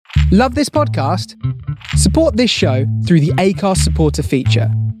Love this podcast? Support this show through the Acast supporter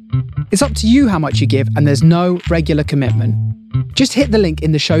feature. It's up to you how much you give, and there's no regular commitment. Just hit the link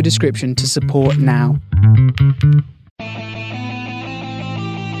in the show description to support now.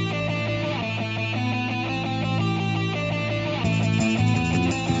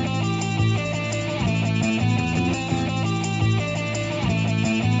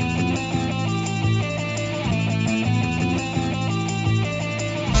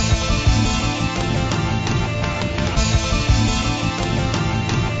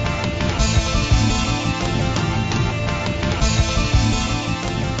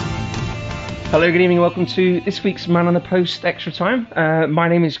 Hello, good evening, welcome to this week's Man on the Post Extra Time. My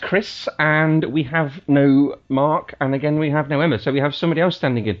name is Chris, and we have no Mark, and again we have no Emma, so we have somebody else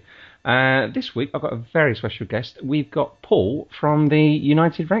standing in. This week I've got a very special guest. We've got Paul from the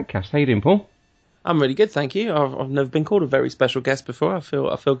United Rantcast. How you doing, Paul? I'm really good, thank you. I've never been called a very special guest before. I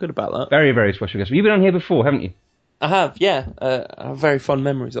feel good about that. Very, very special guest. You've been on here before, haven't you? I have, yeah. I have very fond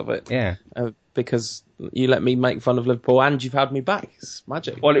memories of it. Yeah. Because you let me make fun of Liverpool and you've had me back. It's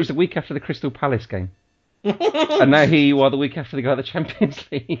magic. Well, it was the week after the Crystal Palace game. And now here you are the week after they got the Champions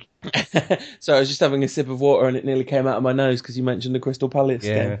League. So I was just having a sip of water and it nearly came out of my nose because you mentioned the Crystal Palace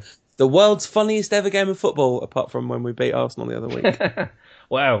game. The world's funniest ever game of football, apart from when we beat Arsenal the other week.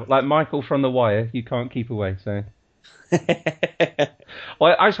 Wow, like Michael from The Wire, you can't keep away, so...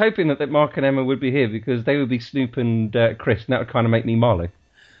 Well, I was hoping that Mark and Emma would be here because they would be Snoop and Chris, and that would kind of make me Marlowe.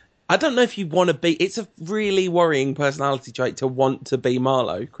 I don't know if you want to be... It's a really worrying personality trait to want to be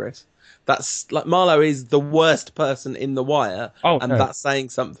Marlowe, Chris. That's like Marlowe is the worst person in The Wire, and that's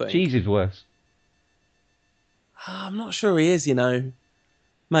saying something. Cheese is worse. I'm not sure he is, you know.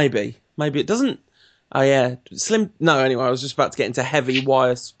 Maybe it doesn't... Oh, yeah. Slim... No, anyway, I was just about to get into heavy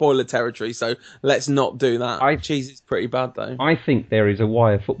Wire spoiler territory, so let's not do that. Cheese is pretty bad, though. I think there is a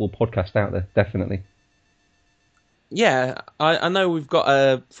Wire football podcast out there, definitely. Yeah, I know we've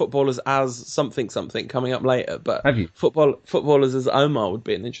got Footballers as something coming up later, but have you? Footballers as Omar would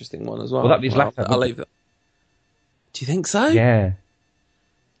be an interesting one as well. Well, that'd be Zlatan. I'll leave that. Do you think so? Yeah.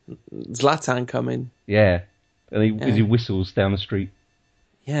 Zlatan coming. Yeah. And he whistles down the street.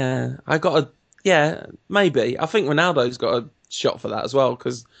 Yeah, maybe. I think Ronaldo's got a shot for that as well,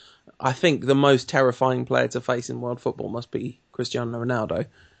 because I think the most terrifying player to face in world football must be Cristiano Ronaldo.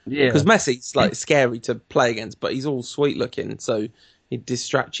 Yeah. Because Messi's like scary to play against, but he's all sweet looking, so he'd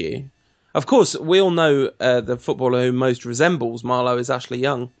distract you. Of course, we all know the footballer who most resembles Marlowe is Ashley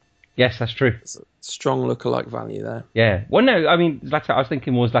Young. Yes, that's true. It's a strong lookalike value there. Yeah. Well, no, I mean, Zlatan, I was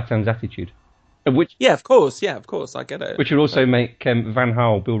thinking more Zlatan's attitude. Yeah, of course, I get it. Which would also make Van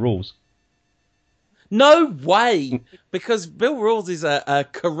Gaal Bill Rawls. No way! Because Bill Rawls is a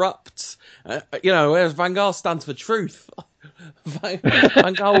corrupt, whereas Van Gaal stands for truth. Van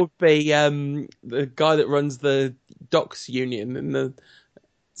Gaal would be the guy that runs the docks union in the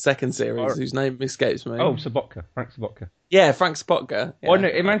second series, whose name escapes me. Oh, Frank Sobotka. Yeah, Frank Sobotka. Yeah. Oh, no,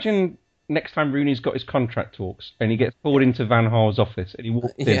 imagine next time Rooney's got his contract talks and he gets called into Van Gaal's office and he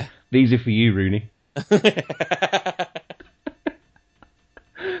walks in. Yeah. These are for you, Rooney.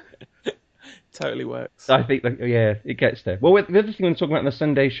 Totally works. I think it gets there. Well, the other thing I'm talking about on the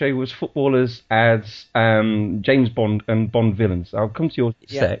Sunday show was footballers as James Bond and Bond villains. I'll come to your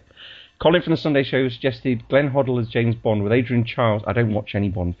sec. Colin from the Sunday show suggested Glenn Hoddle as James Bond with Adrian Chiles. I don't watch any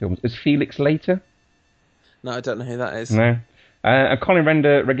Bond films. As Felix Leiter? No, I don't know who that is. No. Colin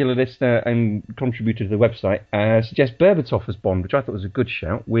Render, regular listener and contributor to the website, suggests Berbatov as Bond, which I thought was a good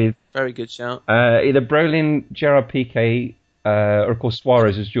shout. Very good shout. Either Brolin, Gerard Piqué, or of course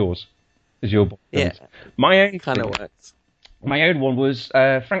Suarez as Jaws. As your Bond. Yeah. My own kind of works. My own one was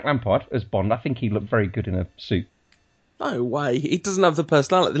Frank Lampard as Bond. I think he looked very good in a suit. No way. He doesn't have the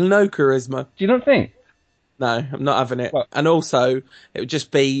personality. No charisma. Do you not think? No, I'm not having it. Well, and also, it would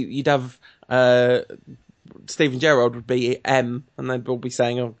just be, you'd have Stephen Gerrard would be M, and they'd all be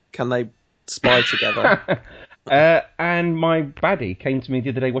saying, oh, can they spy together? And my baddie came to me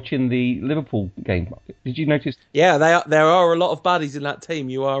the other day watching the Liverpool game. Did you notice? Yeah, there are a lot of baddies in that team.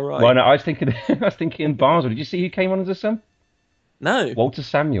 You are right. Well, no, I was thinking in Basel. Did you see who came on as a son? No. Walter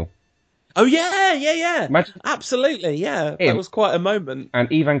Samuel. Oh yeah. Imagine absolutely, yeah. That was quite a moment. And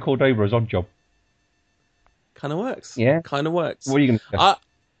Ivan Cordova as Oddjob. Kind of works. Yeah, kind of works. What are you going to say?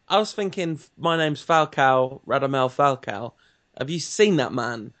 I was thinking, my name's Falcao, Radamel Falcao. Have you seen that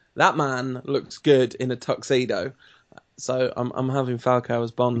man? That man looks good in a tuxedo. So I'm having Falcao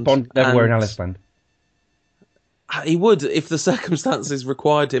as Bond. Bond never wear an Alice band. He would if the circumstances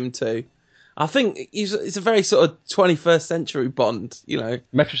required him to. I think it's a very sort of 21st century Bond, you know.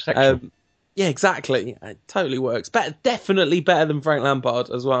 Metrosexual. Yeah, exactly. It totally works. Definitely better than Frank Lampard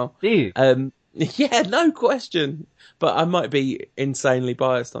as well. Do you? Yeah, no question. But I might be insanely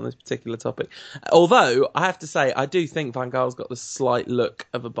biased on this particular topic. Although, I have to say, I do think Van Gaal's got the slight look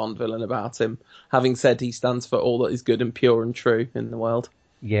of a Bond villain about him, having said he stands for all that is good and pure and true in the world.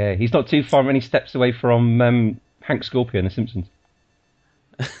 Yeah, he's not too far many steps away from Hank Scorpio in The Simpsons.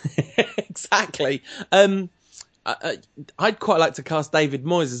 Exactly. I'd quite like to cast David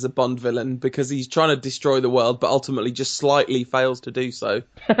Moyes as a Bond villain because he's trying to destroy the world, but ultimately just slightly fails to do so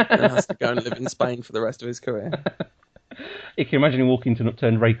and has to go and live in Spain for the rest of his career. You can imagine him walking to an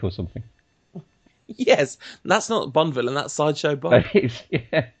upturned rake or something. Yes, that's not Bond villain, that's Sideshow Bob. That is,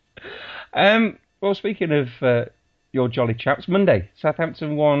 yeah. Well, speaking of your jolly chaps, Monday,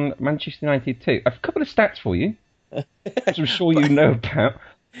 Southampton 1, Manchester United 2. A couple of stats for you, which I'm sure you know about.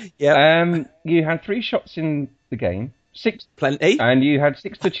 Yeah. You had 3 shots in the game, 6 Plenty. and you had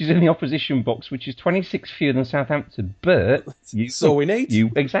 6 touches in the opposition box, which is 26 fewer than Southampton. But that's all we need. You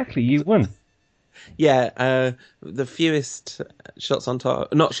won. Yeah, the fewest shots on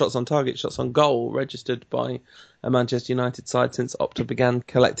target, not shots on target, shots on goal registered by a Manchester United side since Opta began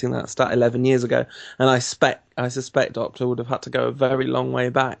collecting that stat 11 years ago. And I suspect Opta would have had to go a very long way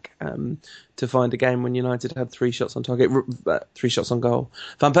back to find a game when United had 3 shots on target, 3 shots on goal.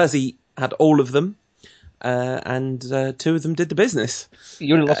 Van Persie had all of them, and 2 of them did the business.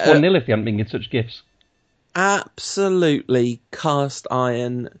 You would have lost 1-0 if you hadn't been in such gifts. Absolutely cast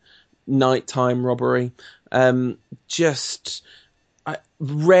iron nighttime robbery. I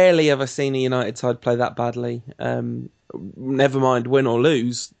rarely ever seen a United side play that badly. Never mind win or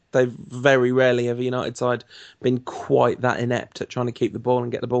lose. They've very rarely ever United side been quite that inept at trying to keep the ball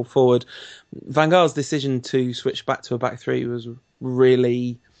and get the ball forward. Van Gaal's decision to switch back to a back 3 was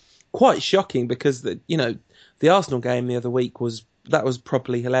really quite shocking because the Arsenal game the other week was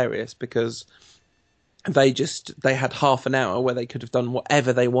properly hilarious because they had half an hour where they could have done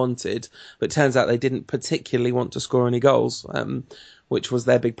whatever they wanted, but it turns out they didn't particularly want to score any goals, which was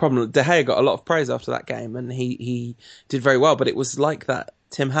their big problem. De Gea got a lot of praise after that game, and he did very well, but it was like that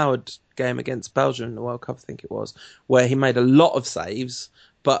Tim Howard game against Belgium in the World Cup, I think it was, where he made a lot of saves,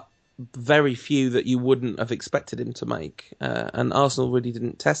 but very few that you wouldn't have expected him to make, and Arsenal really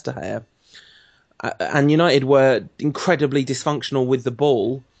didn't test De Gea. And United were incredibly dysfunctional with the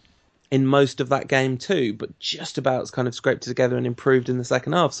ball in most of that game too, but just about kind of scraped it together and improved in the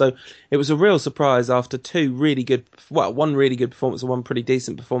second half. So it was a real surprise after one really good performance and one pretty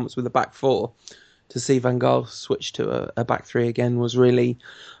decent performance with a back 4. To see Van Gaal switch to a back 3 again was really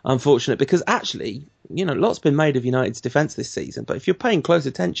unfortunate because actually, lots been made of United's defence this season, but if you're paying close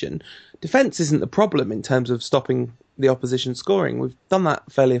attention, defence isn't the problem in terms of stopping the opposition scoring. We've done that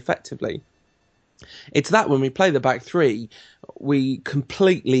fairly effectively. It's that when we play the back 3, we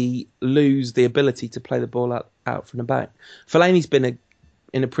completely lose the ability to play the ball out from the back. Fellaini's been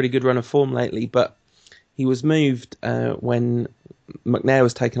in a pretty good run of form lately, but he was moved when McNair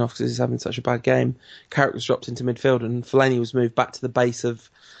was taken off because he's having such a bad game. Carrick was dropped into midfield, and Fellaini was moved back to the base of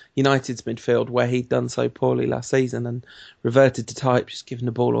United's midfield where he'd done so poorly last season and reverted to type, just giving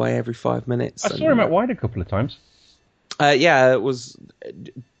the ball away every 5 minutes. I saw him out wide a couple of times. Yeah, it was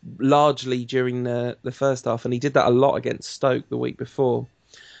largely during the first half, and he did that a lot against Stoke the week before.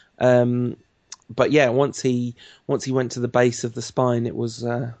 But yeah, once he went to the base of the spine, it was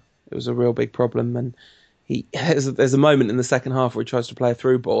a real big problem. And there's a moment in the second half where he tries to play a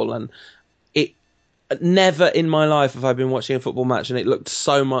through ball, and never in my life have I been watching a football match and it looked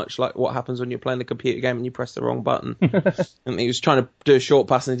so much like what happens when you're playing a computer game and you press the wrong button. And he was trying to do a short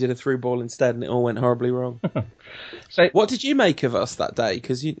pass and he did a through ball instead, and it all went horribly wrong. So, what did you make of us that day?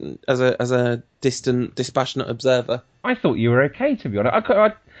 Because you, as a distant, dispassionate observer, I thought you were okay, to be honest.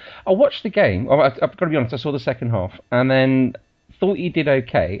 I watched the game. I've got to be honest, I saw the second half and then thought you did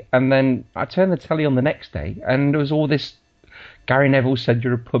okay. And then I turned the telly on the next day and there was all this, Gary Neville said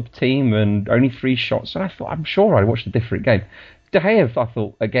you're a pub team and only 3 shots. And I thought, I'm sure I watched a different game. De Gea, I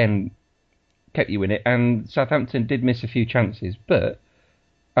thought, again, kept you in it. And Southampton did miss a few chances. But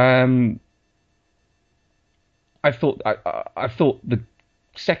I thought the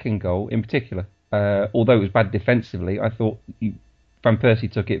second goal in particular, although it was bad defensively, I thought Van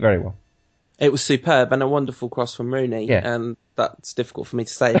Persie took it very well. It was superb and a wonderful cross from Rooney. Yeah. And that's difficult for me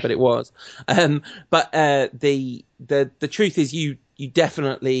to say, but it was. But the truth is, you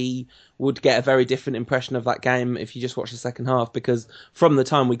definitely would get a very different impression of that game if you just watch the second half, because from the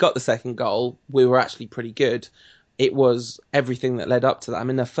time we got the second goal, we were actually pretty good. It was everything that led up to that. I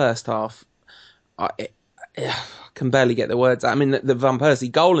mean, the first half, I can barely get the words out. I mean, the Van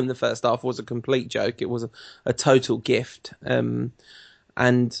Persie goal in the first half was a complete joke. It was a total gift.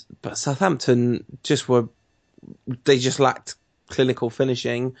 But Southampton they just lacked clinical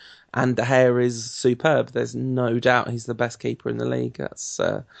finishing, and De Gea is superb. There's no doubt he's the best keeper in the league. That's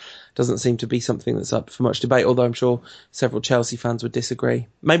doesn't seem to be something that's up for much debate, although I'm sure several Chelsea fans would disagree.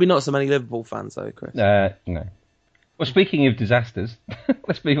 Maybe not so many Liverpool fans, though, Chris. No. Well, speaking of disasters,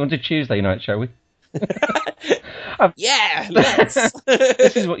 let's move on to Tuesday night, shall we? Yeah, let's.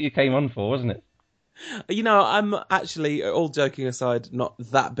 This is what you came on for, wasn't it? I'm actually, all joking aside, not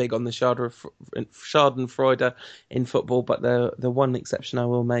that big on the Schadenfreude in football, but the one exception I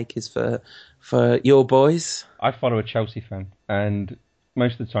will make is for your boys. I follow a Chelsea fan, and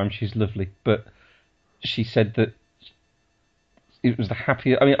most of the time she's lovely, but she said that it was the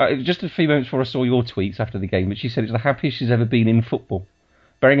happiest. I mean, just a few moments before I saw your tweets after the game, but she said it's the happiest she's ever been in football.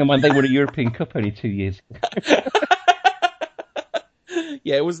 Bearing in mind they won a European Cup only 2 years ago.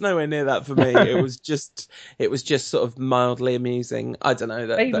 Yeah, it was nowhere near that for me. It was just sort of mildly amusing. I don't know.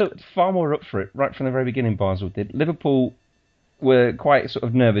 They looked far more up for it right from the very beginning. Basel did. Liverpool were quite sort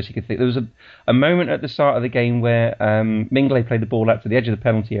of nervous. You could think there was a moment at the start of the game where Minglet played the ball out to the edge of the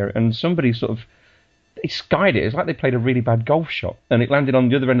penalty area, and somebody sort of they skied it. It's like they played a really bad golf shot, and it landed on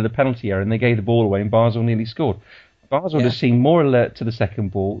the other end of the penalty area, and they gave the ball away, and Basel nearly scored. Basel just seemed more alert to the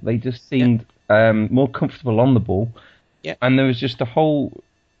second ball. They just seemed more comfortable on the ball. Yeah. And there was just the whole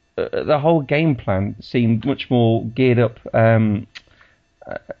game plan seemed much more geared up to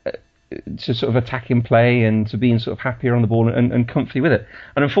sort of attacking play and to being sort of happier on the ball and comfy with it.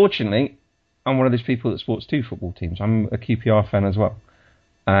 And unfortunately, I'm one of those people that supports two football teams. I'm a QPR fan as well.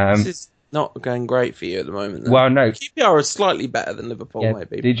 This is not going great for you at the moment, though. Well, no. QPR is slightly better than Liverpool,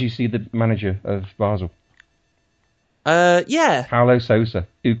 maybe. Did you see the manager of Basel? Yeah. Paulo Sousa,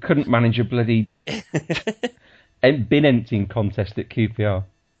 who couldn't manage a bloody bin emptying contest at QPR.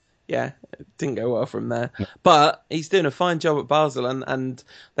 Yeah, it didn't go well from there. No. But he's doing a fine job at Basel, and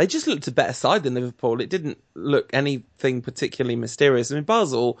they just looked a better side than Liverpool. It didn't look anything particularly mysterious. I mean,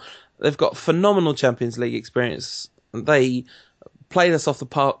 Basel, they've got phenomenal Champions League experience. They played us off the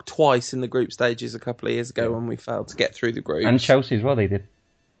park twice in the group stages a couple of years ago when we failed to get through the group. And Chelsea as well, they did.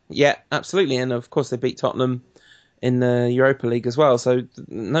 Yeah, absolutely. And of course, they beat Tottenham in the Europa League as well, so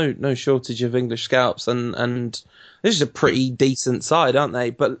no shortage of English scalps, and this is a pretty decent side, aren't they?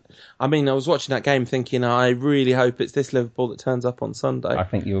 But I mean, I was watching that game thinking, I really hope it's this Liverpool that turns up on Sunday. I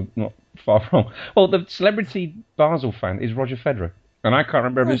think you're not far wrong. Well, the celebrity Basel fan is Roger Federer, and I can't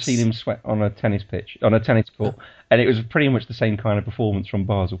remember ever seeing him sweat on a tennis court, and it was pretty much the same kind of performance from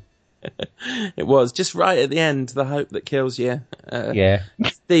Basel. It was just right at the end, the hope that kills you. Yeah,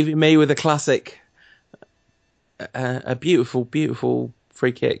 Stevie Me with a classic. A beautiful, beautiful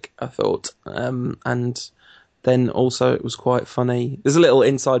free kick, I thought. And then also it was quite funny. There's a little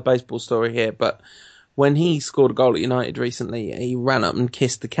inside baseball story here, but when he scored a goal at United recently, he ran up and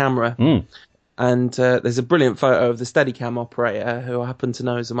kissed the camera. And there's a brilliant photo of the Steadicam operator, who I happen to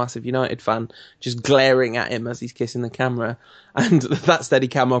know is a massive United fan, just glaring at him as he's kissing the camera. And that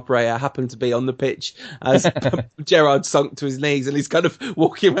Steadicam operator happened to be on the pitch as Gerrard sunk to his knees, and he's kind of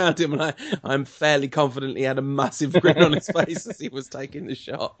walking around him, and I'm fairly confident he had a massive grin on his face as he was taking the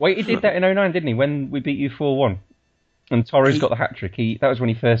shot. Wait, he did that in 2009, didn't he? When we beat you 4-1, and Torres got the hat trick. That was when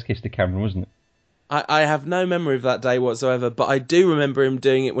he first kissed the camera, wasn't it? I have no memory of that day whatsoever, but I do remember him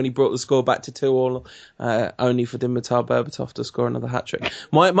doing it when he brought the score back to 2-2, only for Dimitar Berbatov to score another hat-trick.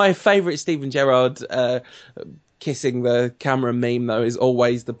 My favourite Steven Gerrard kissing the camera meme, though, is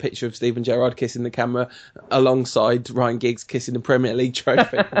always the picture of Steven Gerrard kissing the camera alongside Ryan Giggs kissing the Premier League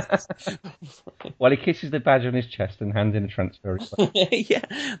trophy. Well, he kisses the badge on his chest and hands in a transfer.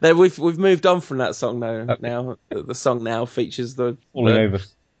 Yeah, we've moved on from that song now. Okay. Now the song now features falling over.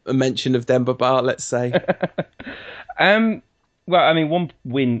 A mention of Demba Ba, let's say. Well, I mean, one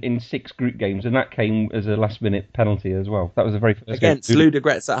win in 6 group games, and that came as a last-minute penalty as well. That was the very first against game.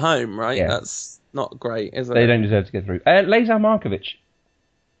 Ludogorets at home, right? Yeah. That's not great, is it? They don't deserve to get through. Lazar Markovic,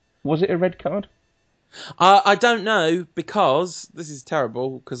 was it a red card? I don't know, because this is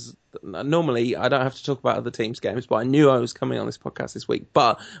terrible, because normally I don't have to talk about other teams' games, but I knew I was coming on this podcast this week,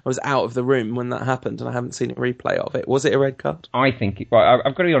 but I was out of the room when that happened and I haven't seen a replay of it. Was it a red card? I think well,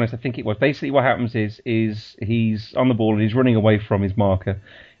 I've got to be honest, I think it was. Basically what happens is he's on the ball and he's running away from his marker.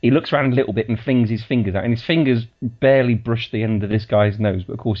 He looks around a little bit and flings his fingers out, and his fingers barely brush the end of this guy's nose,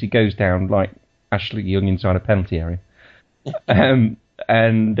 but of course he goes down like Ashley Young inside a penalty area.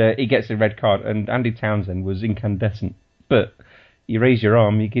 And he gets a red card, and Andy Townsend was incandescent. But you raise your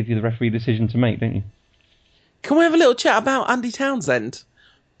arm, you give you the referee decision to make, don't you? Can we have a little chat about Andy Townsend?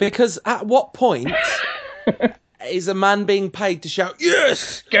 Because at what point is a man being paid to shout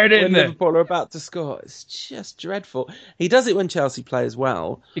 "Yes" Get in when there. Liverpool are about to score. It's just dreadful. He does it when Chelsea play as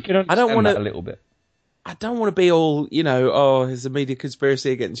well. You can understand that a little bit. I don't want to be all, there's a media conspiracy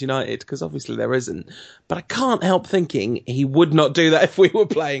against United, because obviously there isn't. But I can't help thinking he would not do that if we were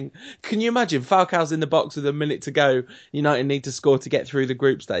playing. Can you imagine? Falcao's in the box with a minute to go. United need to score to get through the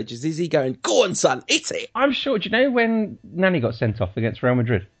group stages. Is he going, go on, son, hit it? I'm sure. Do you know when Nani got sent off against Real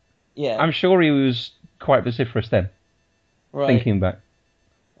Madrid? Yeah. I'm sure he was quite vociferous then, Right. thinking back.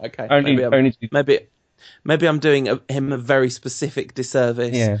 Okay. Maybe I'm doing him a very specific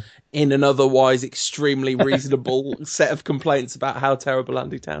disservice in an otherwise extremely reasonable set of complaints about how terrible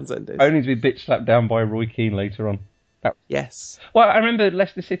Andy Townsend is. Only to be bitch slapped down by Roy Keane later on. Yes. Well, I remember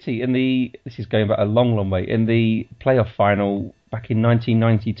Leicester City this is going back a long, long way, in the playoff final back in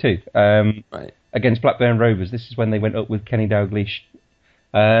 1992 Right. against Blackburn Rovers. This is when they went up with Kenny Dalglish.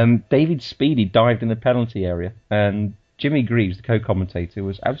 David Speedy dived in the penalty area, and Jimmy Greaves, the co-commentator,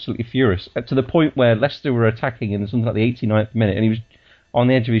 was absolutely furious, to the point where Leicester were attacking in something like the 89th minute, and he was on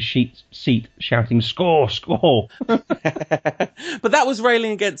the edge of his seat shouting, "Score, score!" But that was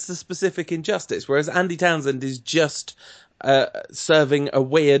railing against a specific injustice, whereas Andy Townsend is just serving a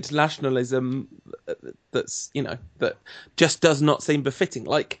weird nationalism that's, that just does not seem befitting.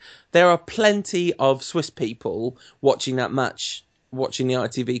 Like, there are plenty of Swiss people watching that match, watching the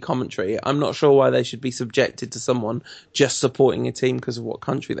ITV commentary. I'm not sure why they should be subjected to someone just supporting a team because of what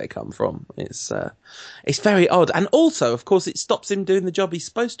country they come from. It's very odd. And also, of course, it stops him doing the job he's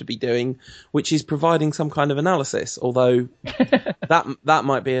supposed to be doing, which is providing some kind of analysis, although that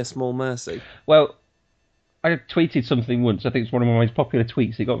might be a small mercy. Well, I tweeted something once, I think it's one of my most popular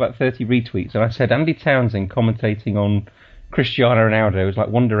tweets, it got about 30 retweets, and I said Andy Townsend commentating on Cristiano Ronaldo is like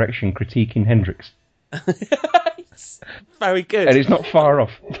One Direction critiquing Hendrix. Very good. And it's not far off.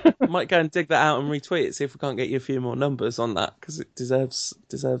 I might go and dig that out and retweet it, see if we can't get you a few more numbers on that, because it deserves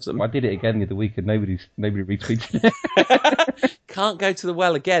them. I did it again the other week and nobody retweeted it. Can't go to the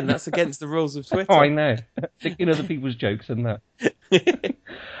well again. That's against the rules of Twitter. Oh, I know. Thinking other people's jokes and that.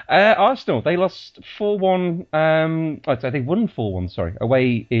 Arsenal, they lost 4-1. They won 4-1, sorry,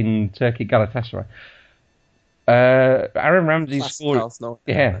 away in Turkey, Galatasaray. Aaron Ramsey scored. Arsenal.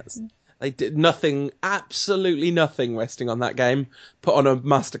 Yeah. They did nothing, absolutely nothing resting on that game. Put on a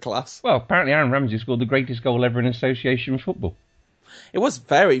masterclass. Well, apparently Aaron Ramsey scored the greatest goal ever in association football. It was a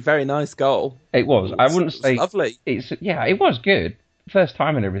very, very nice goal. It was. I wouldn't say... lovely. It was good. First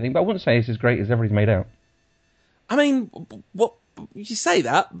time and everything, but I wouldn't say it's as great as everybody's made out. I mean, what you say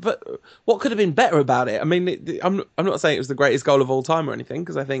that, but what could have been better about it? I mean, I'm not saying it was the greatest goal of all time or anything,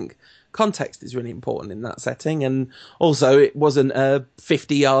 because I think context is really important in that setting, and also it wasn't a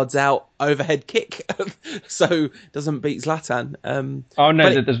 50 yards out overhead kick, so it doesn't beat Zlatan.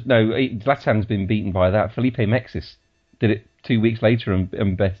 Zlatan's been beaten by that. Felipe Mexis did it 2 weeks later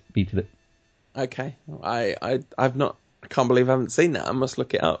and beated it. Okay, I've not. I can't believe I haven't seen that. I must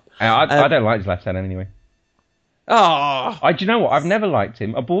look it up. I don't like Zlatan anyway. Oh, do you know what? I've never liked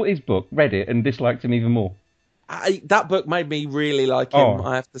him. I bought his book, read it, and disliked him even more. That book made me really like him,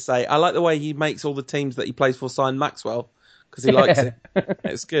 I have to say. I like the way he makes all the teams that he plays for sign Maxwell, because he likes it.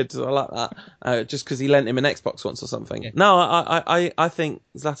 It's good. I like that. Just because he lent him an Xbox once or something. Yeah. No, I think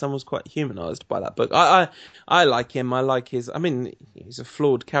Zlatan was quite humanised by that book. I like him. I like his... I mean, he's a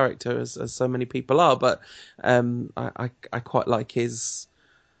flawed character, as so many people are, but I quite like his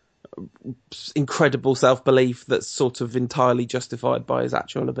incredible self-belief that's sort of entirely justified by his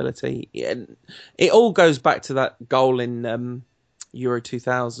actual ability. And it all goes back to that goal in Euro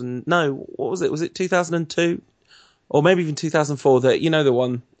 2000. No, what was it? Was it 2002? Or maybe even 2004, the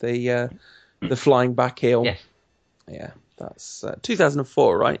one, the flying back heel. Yes. Yeah, that's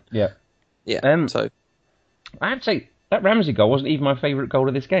 2004, right? Yeah. Yeah. So I have to say, that Ramsey goal wasn't even my favourite goal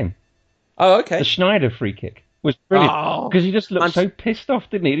of this game. Oh, okay. The Schneider free kick was brilliant, because he just looked so pissed off,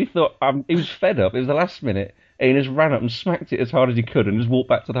 didn't he? He thought he was fed up. It was the last minute, and he just ran up and smacked it as hard as he could and just walked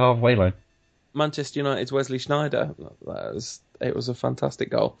back to the halfway line. Manchester United's Wesley Sneijder. It was a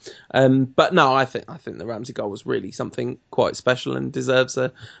fantastic goal. But no, I think the Ramsey goal was really something quite special and deserves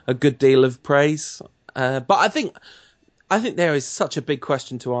a good deal of praise. But I think there is such a big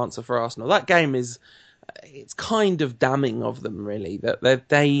question to answer for Arsenal. That game it's kind of damning of them, really, that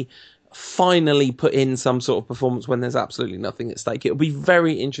they finally put in some sort of performance when there's absolutely nothing at stake. It'll be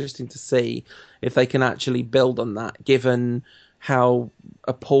very interesting to see if they can actually build on that, given how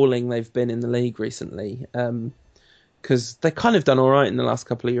appalling they've been in the league recently. Because they've kind of done all right in the last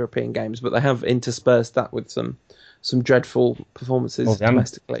couple of European games, but they have interspersed that with some dreadful performances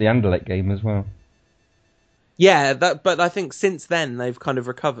domestically. The Anderlecht game as well. Yeah, but I think since then they've kind of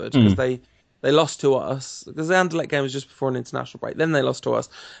recovered, because They lost to us because the Anderlecht game was just before an international break. Then they lost to us.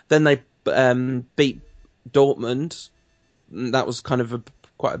 Then they beat Dortmund. That was kind of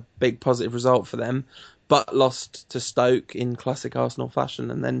quite a big positive result for them, but lost to Stoke in classic Arsenal fashion.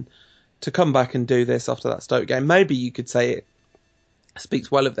 And then to come back and do this after that Stoke game, maybe you could say it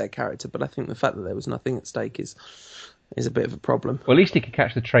speaks well of their character, but I think the fact that there was nothing at stake is a bit of a problem. Well, at least he could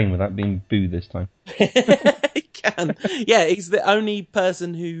catch the train without being booed this time. He can. Yeah, he's the only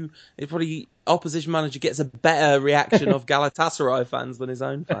person who is probably opposition manager gets a better reaction of Galatasaray fans than his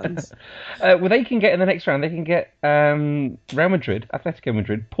own fans. Well, they can get in the next round. They can get Real Madrid, Atletico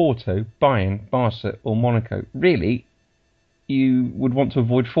Madrid, Porto, Bayern, Barca, or Monaco. Really, you would want to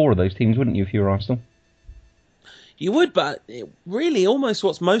avoid 4 of those teams, wouldn't you, if you were Arsenal? You would, but really, almost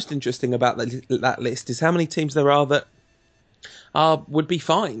what's most interesting about that list is how many teams there are that would be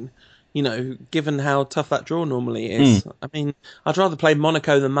fine. You know, given how tough that draw normally is. I mean, I'd rather play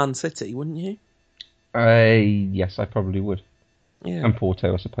Monaco than Man City, wouldn't you? Yes, I probably would. Yeah. And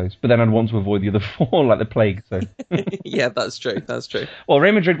Porto, I suppose. But then I'd want to avoid the other 4 like the plague. So. Yeah, that's true. That's true. Well,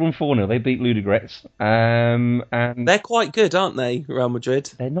 Real Madrid won 4-0. They beat Ludogorets. And they're quite good, aren't they, Real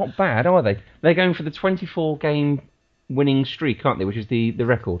Madrid? They're not bad, are they? They're going for the 24-game winning streak, aren't they? Which is the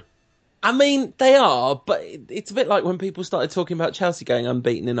record. I mean, they are, but it's a bit like when people started talking about Chelsea going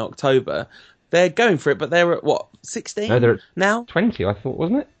unbeaten in October. They're going for it, but they're at, what, 16 no, they're at now? 20, I thought,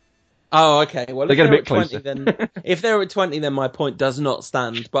 wasn't it? Oh, okay. Well, they if get a they're bit at 20, closer. then if they're at 20, then my point does not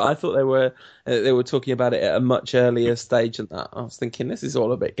stand. But I thought they were talking about it at a much earlier stage than that. I was thinking this is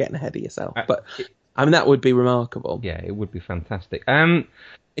all a bit getting ahead of yourself. But I mean, that would be remarkable. Yeah, it would be fantastic.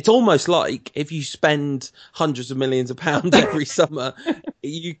 It's almost like if you spend hundreds of millions of pounds every summer,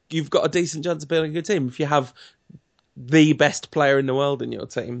 you've got a decent chance of building a good team. If you have the best player in the world in your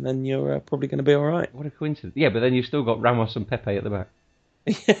team, then you're probably going to be all right. What a coincidence. Yeah, but then you've still got Ramos and Pepe at the back.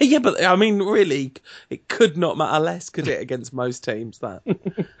 Yeah, but I mean, really, it could not matter less, could it, against most teams, that?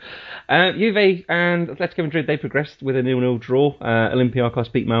 Juve and Atletico Madrid, they progressed with a 0-0 draw.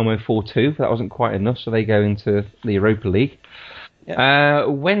 Olympiacos beat Malmo 4-2. That wasn't quite enough, so they go into the Europa League. Yeah.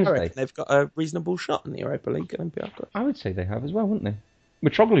 Wednesday. They've got a reasonable shot in the Europa League, Olympiacos. I would say they have as well, wouldn't they?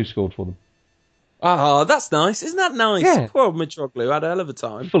 Mitroglou scored for them. Oh, that's nice. Isn't that nice? Yeah. Poor old Mitroglou had a hell of a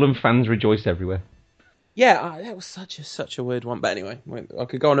time. Fulham fans rejoice everywhere. Yeah, that was such a weird one. But anyway, I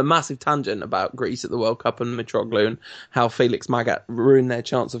could go on a massive tangent about Greece at the World Cup and Mitroglou and how Felix Magath ruined their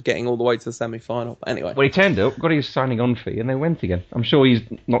chance of getting all the way to the semi-final. But anyway. Well, he turned up, got his signing on fee, and they went again. I'm sure he's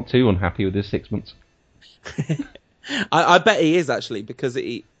not too unhappy with his 6 months. I bet he is, actually, because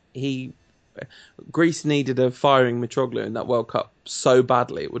Greece needed a firing Mitroglou in that World Cup so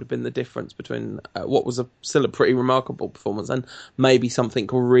badly. It would have been the difference between what was still a pretty remarkable performance and maybe something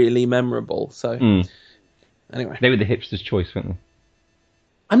really memorable. So... Anyway. They were the hipster's choice, weren't they?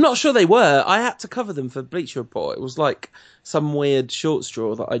 I'm not sure they were. I had to cover them for Bleacher Report. It was like some weird short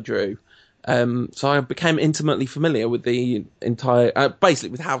straw that I drew. So I became intimately familiar with the entire... basically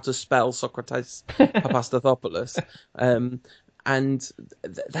with how to spell Socrates Papastathopoulos. And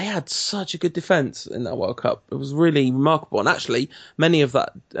they had such a good defence in that World Cup. It was really remarkable. And actually,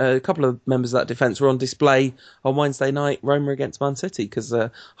 a couple of members of that defence were on display on Wednesday night, Roma against Man City, because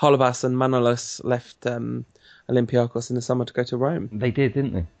Holebas and Manolas left Olympiacos in the summer to go to Rome. They did,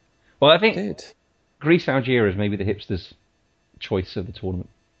 didn't they? Well, I think Greece-Algeria is maybe the hipsters' choice of the tournament.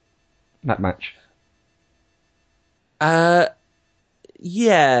 That match. Yeah.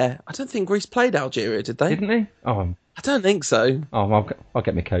 I don't think Greece played Algeria, did they? Didn't they? Oh, I don't think so. Oh, I'll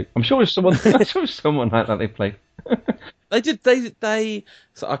get my coat. I'm sure there's someone. I'm sure there's someone like that they played. They did. They.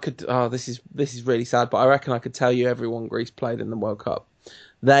 So I could. Oh, this is really sad. But I reckon I could tell you everyone Greece played in the World Cup.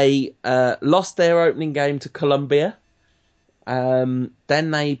 They lost their opening game to Colombia. Then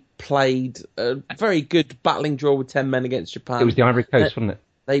they played a very good battling draw with 10 men against Japan. It was the Ivory Coast, wasn't it?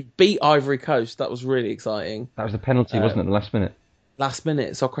 They beat Ivory Coast. That was really exciting. That was the penalty, wasn't it? The last minute. Last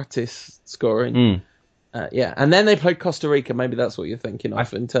minute, Socrates scoring. Yeah, and then they played Costa Rica. Maybe that's what you're thinking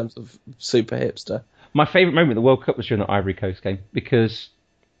of in terms of super hipster. My favourite moment of the World Cup was during the Ivory Coast game because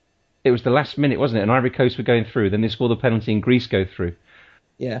it was the last minute, wasn't it? And Ivory Coast were going through. Then they scored the penalty and Greece go through.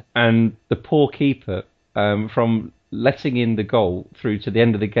 Yeah. And the poor keeper, from letting in the goal through to the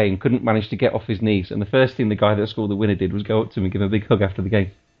end of the game, couldn't manage to get off his knees. And the first thing the guy that scored the winner did was go up to him and give him a big hug after the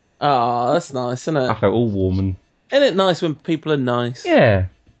game. Oh, that's nice, isn't it? I felt all warm and... Isn't it nice when people are nice? Yeah.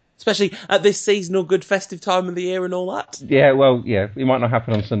 Especially at this seasonal good festive time of the year and all that. Yeah, well, yeah. It might not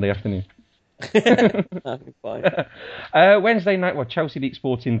happen on Sunday afternoon. Fine. Wednesday night, Chelsea beat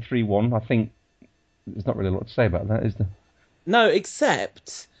Sporting 3-1. I think there's not really a lot to say about that, is there? No,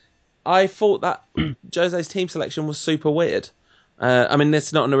 except I thought that Jose's team selection was super weird. I mean,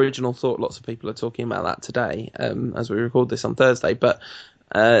 it's not an original thought. Lots of people are talking about that today, as we record this on Thursday. But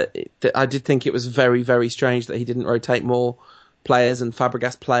I did think it was very, very strange that he didn't rotate more players and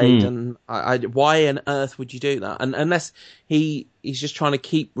Fabregas played. And why on earth would you do that? And unless he's just trying to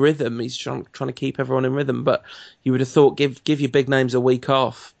keep rhythm, he's trying to keep everyone in rhythm. But you would have thought give your big names a week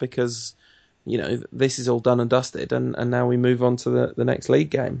off because this is all done and dusted, and now we move on to the next league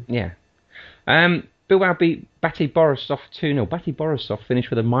game. Yeah. Bilbao beat Bate Borisov 2-0. Bate Borisov finished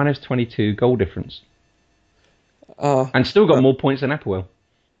with a -22 goal difference. And still got more points than Apoel.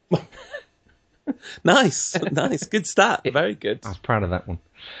 Nice. Good stat. Very good. I was proud of that one.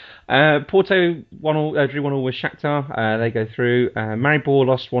 Porto drew 1-1 with Shakhtar. They go through. Maribor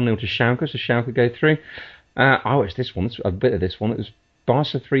lost 1-0 to Schalke, so Schalke go through. I watched this one. A bit of this one. It was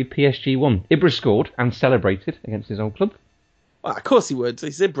Barca 3, PSG 1. Ibra scored and celebrated against his old club. Well, of course he would.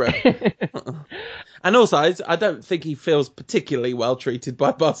 He's Ibra. And also, I don't think he feels particularly well treated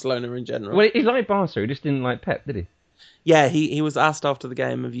by Barcelona in general. Well, he liked Barca. He just didn't like Pep, did he? Yeah, he was asked after the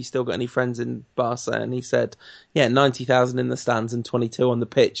game, have you still got any friends in Barca? And he said, 90,000 in the stands and 22 on the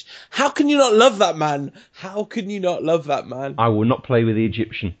pitch. How can you not love that man? How can you not love that man? I will not play with the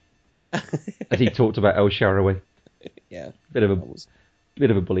Egyptian. As he talked about El Shaarawy. Yeah. Bit of a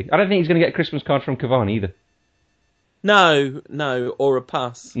bully. I don't think he's going to get a Christmas card from Cavani either. No, or a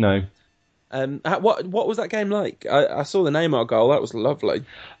pass. No. What was that game like? I saw the Neymar goal. That was lovely.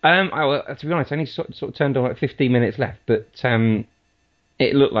 To be honest, I only sort of turned on 15 minutes left, but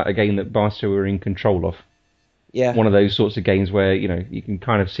it looked like a game that Barca were in control of. Yeah. One of those sorts of games where, you can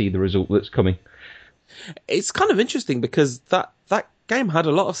kind of see the result that's coming. It's kind of interesting because that game had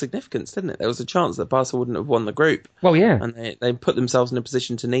a lot of significance, didn't it? There was a chance that Barca wouldn't have won the group. Well, yeah. And they put themselves in a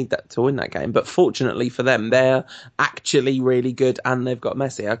position to win that game. But fortunately for them, they're actually really good and they've got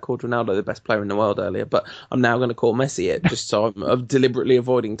Messi. I called Ronaldo the best player in the world earlier, but I'm now going to call Messi it, just so I'm deliberately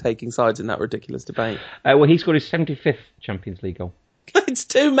avoiding taking sides in that ridiculous debate. Well, he scored his 75th Champions League goal. It's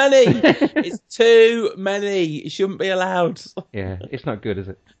too many! It's too many! It shouldn't be allowed. Yeah, it's not good, is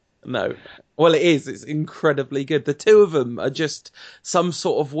it? No. Well, it is. It's incredibly good. The two of them are just some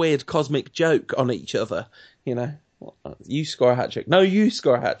sort of weird cosmic joke on each other. You score a hat-trick. No, you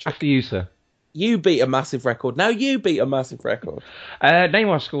score a hat-trick. After you, sir. You beat a massive record. Now you beat a massive record.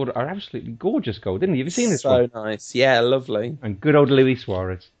 Neymar scored an absolutely gorgeous goal, didn't he? Have you seen this one? So nice. Yeah, lovely. And good old Luis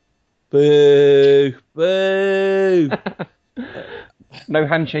Suarez. Boo! Boo! No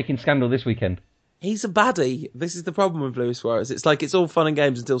handshaking scandal this weekend. He's a baddie. This is the problem with Luis Suarez. It's like it's all fun and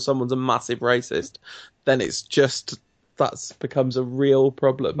games until someone's a massive racist. Then it's just that becomes a real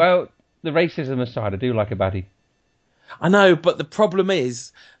problem. Well, the racism aside, I do like a baddie. I know, but the problem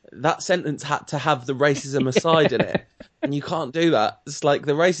is that sentence had to have the racism aside in it, and you can't do that. It's like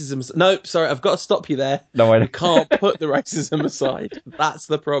the racism. No, sorry, I've got to stop you there. No, I can't put the racism aside. That's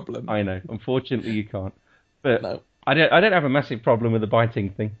the problem. I know. Unfortunately, you can't. But no. I don't have a massive problem with the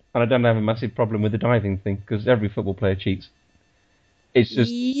biting thing, and I don't have a massive problem with the diving thing, because every football player cheats. It's just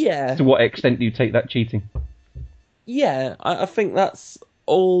to what extent do you take that cheating? Yeah, I think that's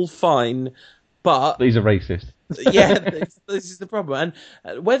all fine, but... He's a racist. Yeah, this is the problem.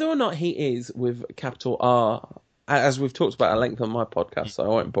 And whether or not he is with capital R, as we've talked about at length on my podcast, so I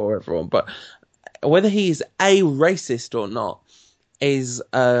won't bore everyone, but whether he is a racist or not, is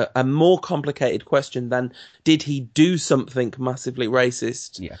a more complicated question than did he do something massively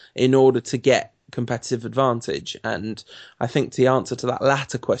racist in order to get competitive advantage. And I think the answer to that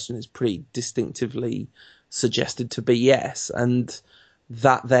latter question is pretty distinctively suggested to be yes. And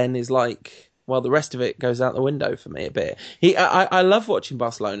that then is like, well, the rest of it goes out the window for me a bit. I love watching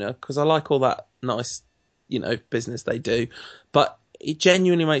Barcelona because I like all that nice, business they do. But it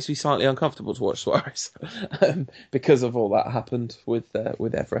genuinely makes me slightly uncomfortable to watch Suarez because of all that happened with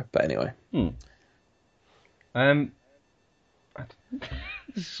Evra. But anyway, this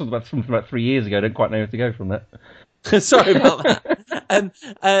is something about 3 years ago. I don't quite know where to go from that. Sorry about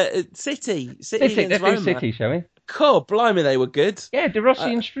that. City against Roma. City, shall we? Cool, blimey, they were good. Yeah, De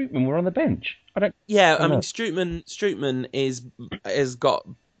Rossi and Strootman were on the bench. I mean, Strootman has got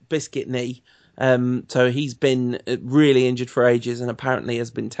biscuit knee. So he's been really injured for ages and apparently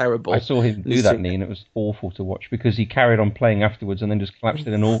has been terrible. I saw him do that knee and it was awful to watch because he carried on playing afterwards and then just collapsed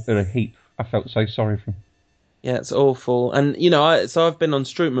in a heap. I felt so sorry for him. Yeah, it's awful. And, so I've been on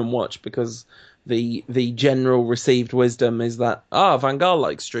Strootman watch because the general received wisdom is that, Van Gaal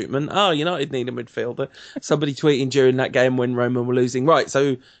likes Strootman. United need a midfielder. Somebody tweeting during that game when Roma were losing. Right,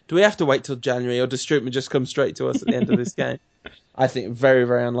 so do we have to wait till January or does Strootman just come straight to us at the end of this game? I think very,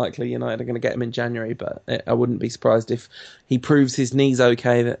 very unlikely United are going to get him in January, but I wouldn't be surprised if he proves his knee's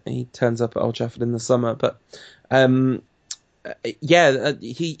okay that he turns up at Old Trafford in the summer. But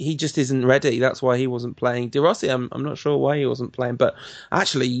he just isn't ready. That's why he wasn't playing. De Rossi, I'm not sure why he wasn't playing, but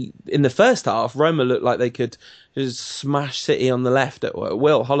actually in the first half, Roma looked like they could just smash City on the left at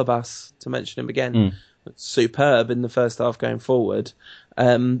will. Holebas, to mention him again, superb in the first half going forward.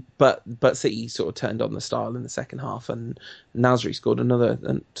 But City sort of turned on the style in the second half, and Nasri scored a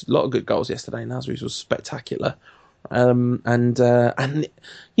lot of good goals yesterday. Nasri was spectacular. And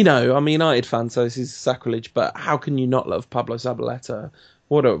you know, I'm a United fan, so this is sacrilege, but how can you not love Pablo Zabaleta?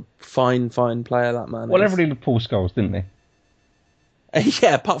 What a fine player that man is. Well, everybody loved Paul Scholes, didn't they?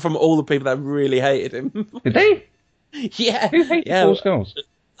 Yeah, apart from all the people that really hated him. Did they? Yeah. Who hated Paul Scholes?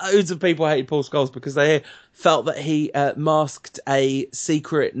 Loads of people hated Paul Scholes because they felt that he masked a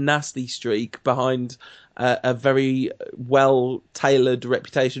secret nasty streak behind a very well-tailored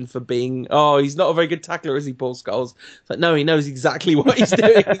reputation for being, he's not a very good tackler, is he, Paul Scholes? It's like, no, he knows exactly what he's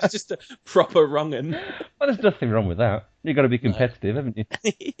doing. He's just a proper wrong'un. Well, there's nothing wrong with that. You've got to be competitive, haven't you?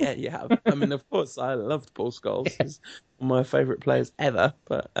 Yeah, you have. I mean, of course, I loved Paul Scholes. He's one of my favourite players ever.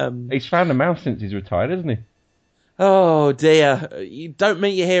 But he's found a mouth since he's retired, hasn't he? Oh dear! You don't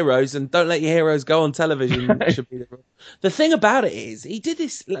meet your heroes, and don't let your heroes go on television. Should be the thing about it is, he did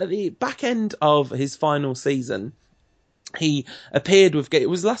this at the back end of his final season. He appeared with, it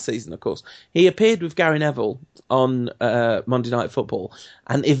was last season, of course. He appeared with Gary Neville on Monday Night Football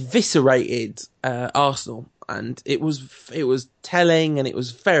and eviscerated Arsenal, and it was telling, and it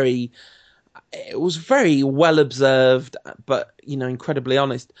was very well observed, but incredibly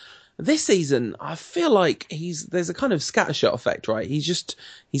honest. This season, I feel like there's a kind of scattershot effect, right?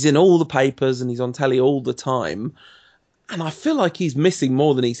 He's in all the papers and he's on telly all the time. And I feel like he's missing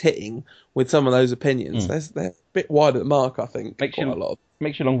more than he's hitting with some of those opinions. They're a bit wide at the mark, I think. Makes you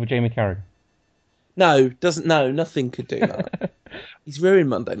long for Jamie Carragher. No, nothing could do that. He's ruined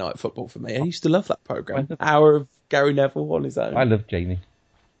Monday Night Football for me. I used to love that programme. Hour of Gary Neville on his own. I love Jamie.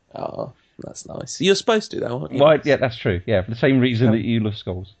 Oh, that's nice. You're supposed to, though, aren't you? Well, yeah, that's true. Yeah, for the same reason that you love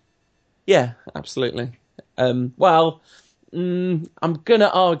Scholes. Yeah, absolutely. I'm going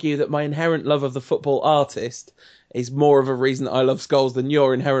to argue that my inherent love of the football artist is more of a reason that I love Scholes than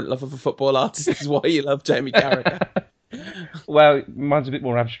your inherent love of a football artist is why you love Jamie Carragher. Well, mine's a bit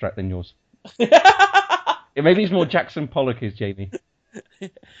more abstract than yours. Maybe he's more Jackson Pollock is Jamie.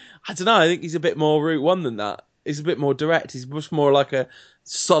 I don't know. I think he's a bit more Route One than that. He's a bit more direct. He's much more like a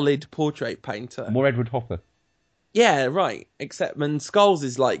solid portrait painter. More Edward Hopper. Yeah, right. Except when Scholes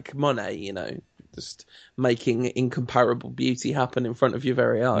is like Monet, just making incomparable beauty happen in front of your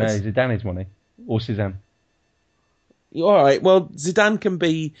very eyes. No, Zidane is Monet. Or Cézanne. All right, well, Zidane can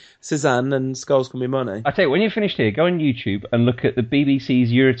be Cézanne and Scholes can be Monet. I tell you, when you're finished here, go on YouTube and look at the BBC's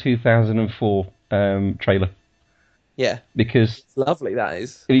Euro 2004 trailer. Yeah. Because... It's lovely, that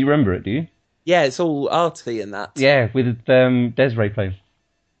is. You remember it, do you? Yeah, it's all arty in that. Yeah, with Desiree playing.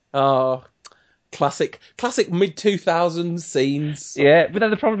 Oh, classic mid-2000s scenes. Yeah, but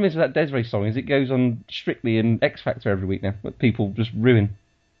the problem is with that Desiree song is it goes on Strictly and X Factor every week now, but people just ruin.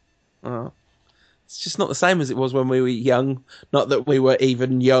 Oh. It's just not the same as it was when we were young. Not that we were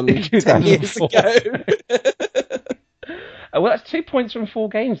even young 10 years ago. Well, that's 2 points from 4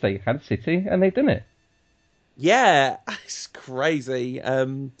 games they had, City, and they've done it. Yeah, it's crazy.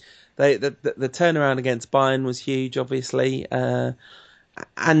 The turnaround against Bayern was huge, obviously.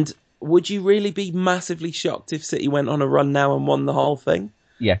 And would you really be massively shocked if City went on a run now and won the whole thing?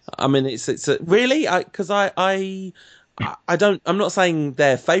 Yeah. I mean, really? Because I don't. I'm not saying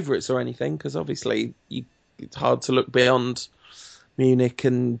they're favourites or anything, because obviously it's hard to look beyond Munich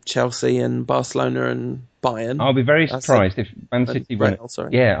and Chelsea and Barcelona and Bayern. I'll be very surprised if Man City won it.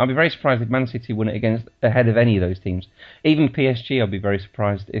 Sorry. Yeah, I'll be very surprised if Man City won it ahead of any of those teams. Even PSG, I'll be very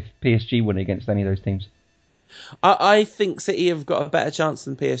surprised if PSG won it against any of those teams. I think City have got a better chance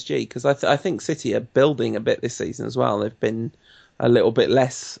than PSG, because I think City are building a bit this season as well. They've been a little bit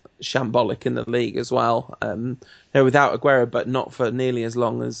less shambolic in the league as well. They're without Aguero, but not for nearly as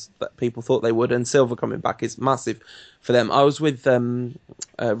long as that people thought they would. And Silva coming back is massive for them. I was with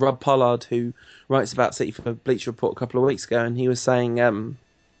Rob Pollard, who writes about City for Bleacher Report a couple of weeks ago, and he was saying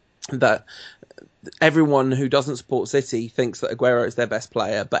that everyone who doesn't support City thinks that Aguero is their best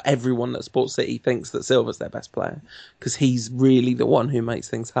player, but everyone that supports City thinks that Silva's their best player, because he's really the one who makes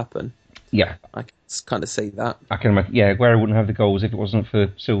things happen. Yeah. I can kind of see that. I can imagine. Yeah, Aguero wouldn't have the goals if it wasn't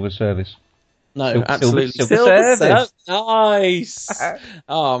for Silva's service. No, absolutely. Silva service. Nice.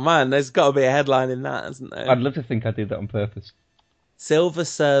 Oh, man, there's got to be a headline in that, hasn't there? I'd love to think I did that on purpose. Silva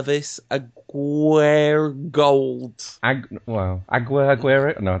service, Aguero gold.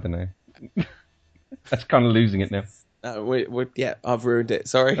 Aguero? No, I don't know. That's kind of losing it now. Yeah, I've ruined it.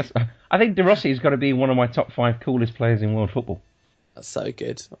 Sorry. I think De Rossi's got to be one of my top 5 coolest players in world football. That's so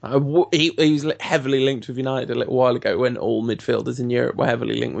good. He was heavily linked with United a little while ago when all midfielders in Europe were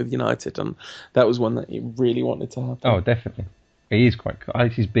heavily linked with United, and that was one that he really wanted to happen. Oh, definitely. He is quite cool. I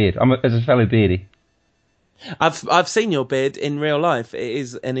like his beard. As a fellow beardy. I've seen your beard in real life. It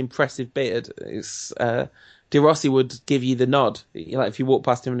is an impressive beard. It's De Rossi would give you the nod. Like if you walk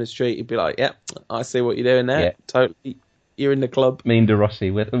past him in the street, he'd be like, "Yeah, I see what you're doing there. Yeah. Totally, you're in the club." Me and De Rossi,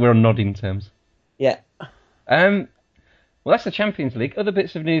 we're on nodding terms. Yeah. Well, that's the Champions League. Other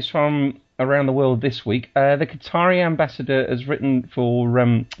bits of news from around the world this week. The Qatari ambassador has written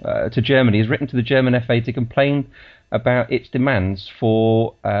to Germany. Has written to the German FA to complain about its demands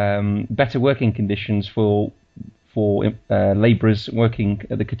for better working conditions for labourers working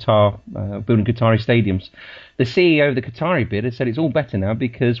at the building Qatari stadiums. The CEO of the Qatari bid has said it's all better now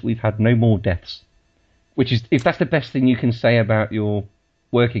because we've had no more deaths. Which is, if that's the best thing you can say about your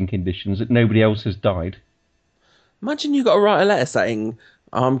working conditions, that nobody else has died. Imagine you got to write a letter saying,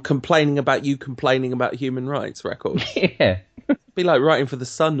 "I'm complaining about you complaining about human rights records." Yeah. It'd be like writing for The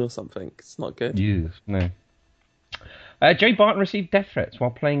Sun or something. It's not good. Yes, no. Joe Barton received death threats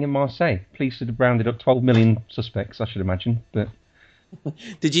while playing in Marseille. Police had rounded up 12 million suspects, I should imagine. But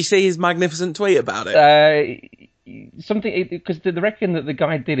did you see his magnificent tweet about it? Something, because they reckon that the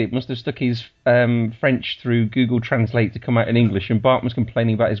guy did it must have stuck his French through Google Translate to come out in English, and Barton was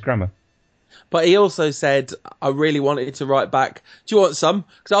complaining about his grammar. But he also said, "I really wanted to write back, do you want some?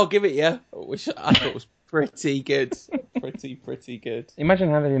 Because I'll give it you," which I thought was pretty good. Pretty good. Imagine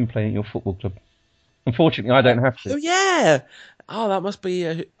having him playing at your football club. Unfortunately, I don't have to. Oh, yeah. Oh, that must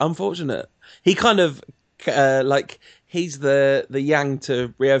be unfortunate. He kind of, he's the yang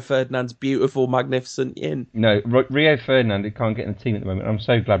to Rio Ferdinand's beautiful, magnificent yin. No, Rio Ferdinand can't get in the team at the moment. I'm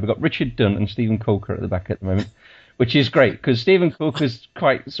so glad. We've got Richard Dunn and Stephen Corker at the back at the moment, which is great, because Stephen Corker's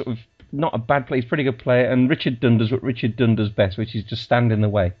quite sort of not a bad player. He's a pretty good player, and Richard Dunn does what Richard Dunn does best, which is just stand in the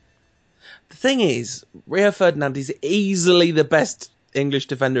way. The thing is, Rio Ferdinand is easily the best English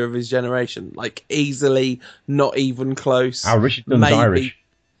defender of his generation. Like, easily, not even close. Oh, Richard Dunn's Irish.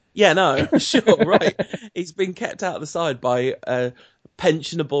 Yeah, no, sure, right. He's been kept out of the side by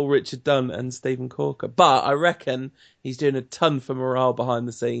pensionable Richard Dunn and Stephen Corker. But I reckon he's doing a ton for morale behind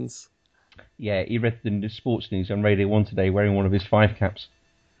the scenes. Yeah, he read the sports news on Radio 1 today wearing one of his 5 caps.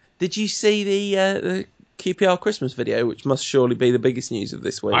 Did you see the QPR Christmas video, which must surely be the biggest news of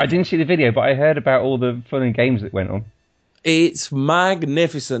this week? I didn't see the video, but I heard about all the fun and games that went on. It's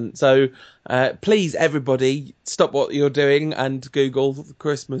magnificent. So please, everybody, stop what you're doing and Google the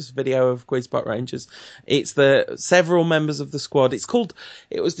Christmas video of Queen's Park Rangers. It's the several members of the squad.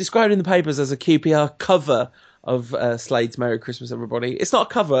 It was described in the papers as a QPR cover of Slade's Merry Christmas, Everybody. It's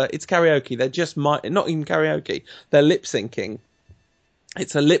not a cover, it's karaoke. They're just not even karaoke. They're lip syncing.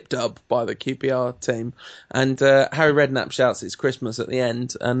 It's a lip dub by the QPR team. And Harry Redknapp shouts it's Christmas at the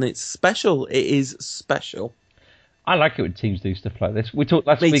end, and it's special. It is special. I like it when teams do stuff like this. We talked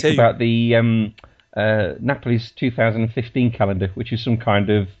last week about the Napoli's 2015 calendar, which is some kind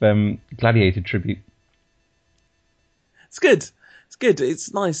of gladiator tribute. It's good. It's good.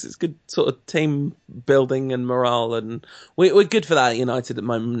 It's nice. It's good sort of team building and morale, and we're good for that at United at the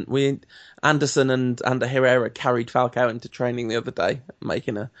moment. Anderson and Ander Herrera carried Falcao into training the other day,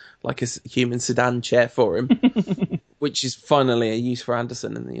 making a human sedan chair for him, which is finally a use for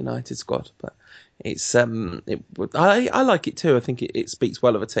Anderson in the United squad. But it's I like it too. I think it speaks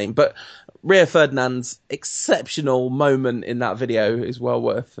well of a team. But Rio Ferdinand's exceptional moment in that video is well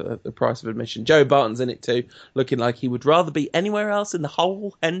worth the price of admission. Joe Barton's in it too, looking like he would rather be anywhere else in the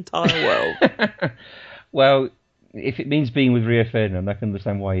whole entire world. Well, if it means being with Rio Ferdinand, I can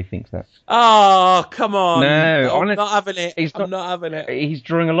understand why he thinks that. Oh, come on. No, I'm not having it. I'm not having it. He's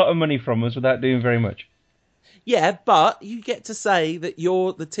drawing a lot of money from us without doing very much. Yeah, but you get to say that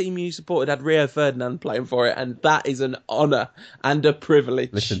the team you supported had Rio Ferdinand playing for it, and that is an honour and a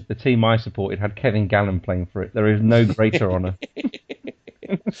privilege. Listen, the team I supported had Kevin Gallen playing for it. There is no greater honour.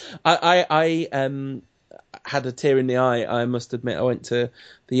 I had a tear in the eye, I must admit. I went to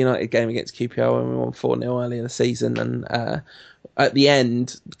the United game against QPR when we won 4-0 earlier in the season, and at the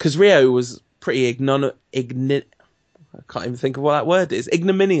end, because Rio was pretty I can't even think of what that word is.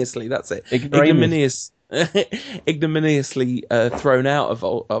 Ignominiously, that's it. Ignominiously thrown out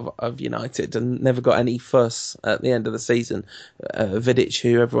of United and never got any fuss at the end of the season. Vidic,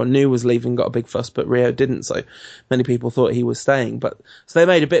 who everyone knew was leaving, got a big fuss, but Rio didn't, so many people thought he was staying. So they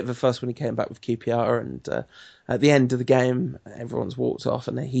made a bit of a fuss when he came back with QPR, and at the end of the game, everyone's walked off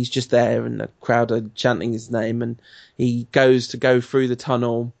and he's just there, and the crowd are chanting his name, and he goes to go through the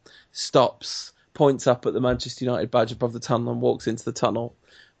tunnel, stops, points up at the Manchester United badge above the tunnel and walks into the tunnel.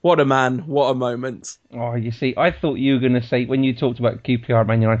 What a man, what a moment. Oh, you see, I thought you were going to say, when you talked about QPR at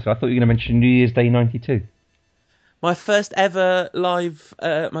Man United, I thought you were going to mention New Year's Day 92. My first ever live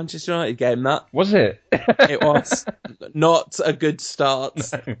Manchester United game, that. Was it? It was. Not a good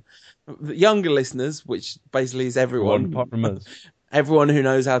start. No. The younger listeners, which basically is everyone. Apart from us. Everyone who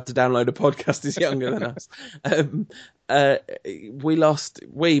knows how to download a podcast is younger than us.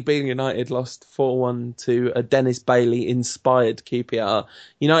 We, being United, lost 4-1 to a Dennis Bailey-inspired QPR.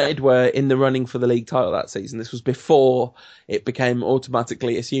 United were in the running for the league title that season. This was before it became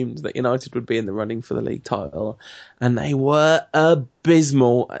automatically assumed that United would be in the running for the league title. And they were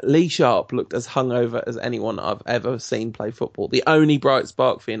abysmal. Lee Sharp looked as hungover as anyone I've ever seen play football. The only bright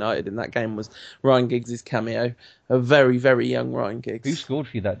spark for United in that game was Ryan Giggs' cameo. A very, very young Ryan Giggs. Who scored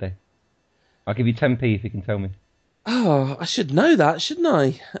for you that day? I'll give you 10p if you can tell me. Oh, I should know that, shouldn't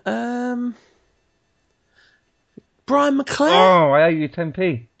I? Brian McClare? Oh, I owe you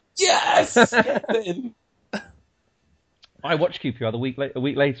 10p. Yes! I watched QPR a week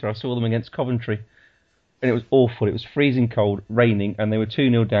later. I saw them against Coventry. And it was awful. It was freezing cold, raining, and they were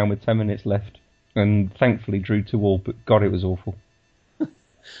 2-0 down with 10 minutes left. And thankfully drew 2-2, but God, it was awful.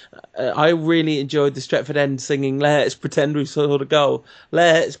 I really enjoyed the Stretford End singing, "Let's pretend we've scored a goal.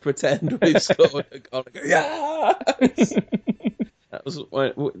 Let's pretend we've scored a goal." Yes! That was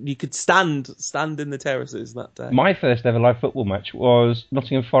you could stand in the terraces that day. My first ever live football match was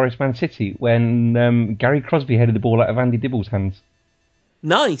Nottingham Forest Man City when Gary Crosby headed the ball out of Andy Dibble's hands.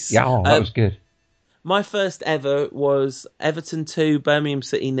 Nice. Yeah, that was good. My first ever was Everton 2, Birmingham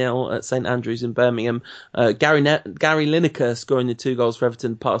City 0 at St Andrews in Birmingham. Gary Lineker scoring the 2 goals for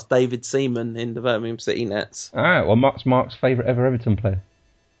Everton past David Seaman in the Birmingham City nets. Ah, well, Mark's favourite ever Everton player.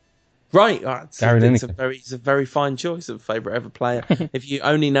 Right, Gary Lineker. He's a very fine choice of favourite ever player. If you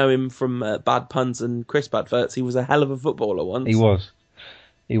only know him from Bad Puns and crisp adverts, he was a hell of a footballer once. He was.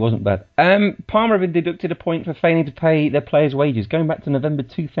 He wasn't bad. Parma have been deducted a point for failing to pay their players' wages going back to November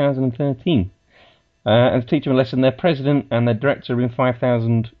 2013. And to teach them a lesson, their president and their director have been fined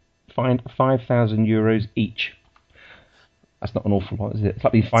 €5,000 each. That's not an awful lot, is it? It's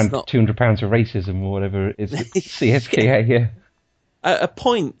like being fined £200 for racism or whatever it is. CSKA, yeah. A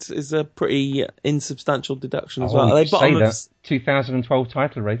point is a pretty insubstantial deduction as well. Are they bottom of 2012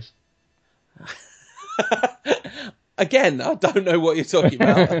 title race? Again, I don't know what you're talking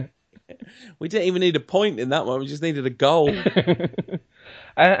about. We didn't even need a point in that one. We just needed a goal.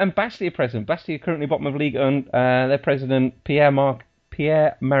 And Bastia president. Bastia currently bottom of league on their president,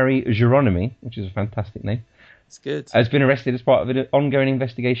 Pierre-Marie Geronimi, which is a fantastic name. It's good. Has been arrested as part of an ongoing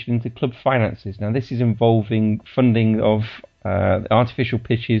investigation into club finances. Now, this is involving funding of artificial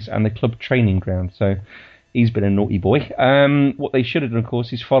pitches and the club training ground. So he's been a naughty boy. What they should have done, of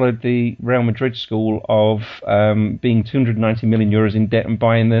course, is followed the Real Madrid school of being €290 million in debt and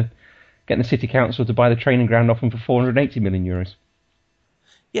getting the city council to buy the training ground off them for €480 million.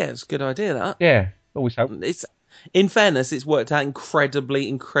 Yeah, it's a good idea, that. Yeah, always help. In fairness, it's worked out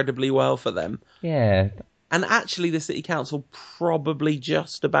incredibly well for them. Yeah. And actually, the city council probably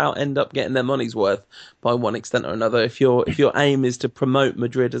just about end up getting their money's worth by one extent or another. If your aim is to promote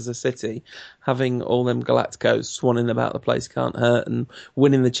Madrid as a city, having all them Galacticos swanning about the place can't hurt, and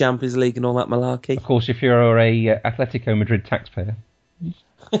winning the Champions League and all that malarkey. Of course, if you're a Atletico Madrid taxpayer.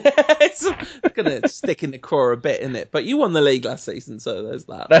 It's going to stick in the craw a bit, isn't it? But you won the league last season, so there's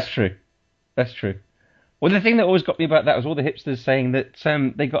that. That's true. Well, the thing that always got me about that was all the hipsters saying that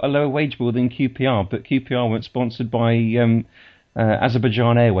they got a lower wage bill than QPR, but QPR weren't sponsored by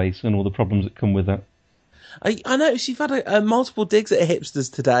Azerbaijan Airways and all the problems that come with that. I noticed you've had multiple digs at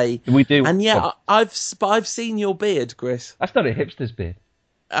hipsters today. We do. And yeah, I've seen your beard, Chris. That's not a hipster's beard.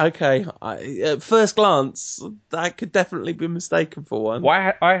 Okay, at first glance, that could definitely be mistaken for one.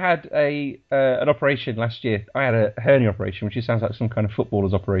 Well, I had an operation last year. I had a hernia operation, which sounds like some kind of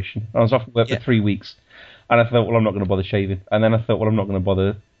footballer's operation. I was off work for 3 weeks, and I thought, well, I'm not going to bother shaving. And then I thought, well, I'm not going to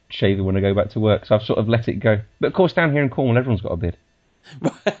bother shaving when I go back to work. So I've sort of let it go. But of course, down here in Cornwall, everyone's got a beard.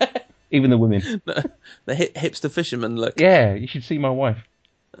 Even the women. The hipster fisherman look. Yeah, you should see my wife.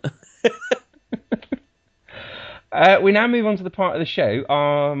 We now move on to the part of the show,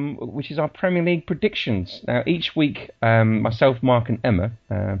 which is our Premier League predictions. Now, each week, myself, Mark and Emma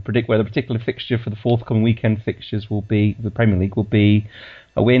predict whether a particular fixture for the forthcoming weekend fixtures will be, the Premier League, will be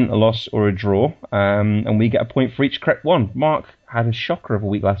a win, a loss or a draw. And we get a point for each correct one. Mark had a shocker of a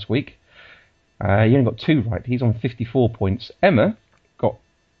week last week. He only got 2 right. He's on 54 points. Emma got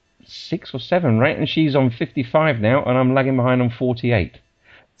 6 or 7 right, and she's on 55 now, and I'm lagging behind on 48.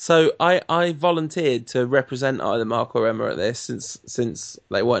 So I volunteered to represent either Mark or Emma at this since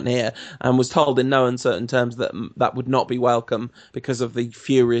they weren't here, and was told in no uncertain terms that that would not be welcome because of the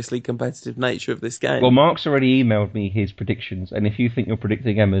furiously competitive nature of this game. Well, Mark's already emailed me his predictions, and if you think you're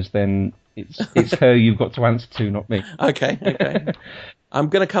predicting Emma's, then it's her you've got to answer to, not me. Okay. I'm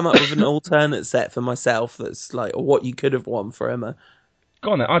going to come up with an alternate set for myself that's like what you could have won for Emma.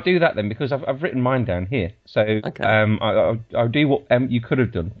 Go on then, I'll do that then, because I've written mine down here. So Okay. I'll do what you could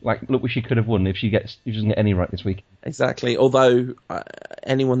have done. Like, look what she could have won if she doesn't get any right this week. Exactly. Although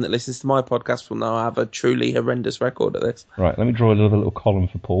anyone that listens to my podcast will know I have a truly horrendous record at this. Right, let me draw a little column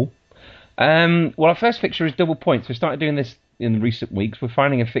for Paul. Well, our first fixture is double points. We started doing this in recent weeks. We're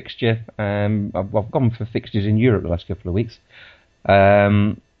finding a fixture. I've gone for fixtures in Europe the last couple of weeks.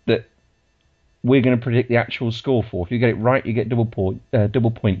 That we're going to predict the actual score for. If you get it right, you get double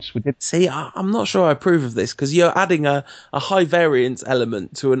points. See, I'm not sure I approve of this because you're adding a high variance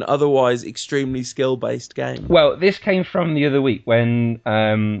element to an otherwise extremely skill-based game. Well, this came from the other week when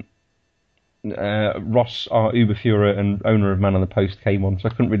Ross, our Uberführer and owner of Man on the Post, came on, so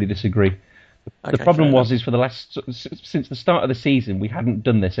I couldn't really disagree. The problem was for since the start of the season, we hadn't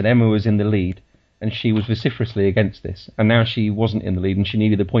done this, and Emma was in the lead. And she was vociferously against this. And now she wasn't in the lead and she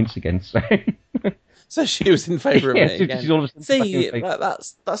needed the points again. So she was in favour of me again. She's all of a sudden See,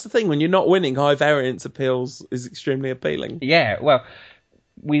 that's the thing. When you're not winning, high variance appeals is extremely appealing. Yeah, well,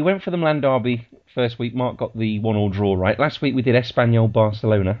 we went for the Milan derby first week. Mark got the 1-1 draw right. Last week we did Espanyol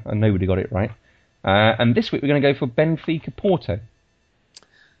Barcelona and nobody got it right. And this week we're going to go for Benfica Porto.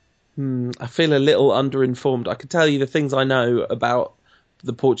 I feel a little underinformed. I could tell you the things I know about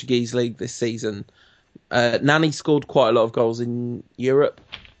the Portuguese league this season. Nani scored quite a lot of goals in Europe.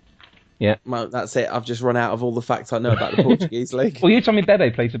 Yeah. Well, that's it. I've just run out of all the facts I know about the Portuguese league. Well, you told me Bebe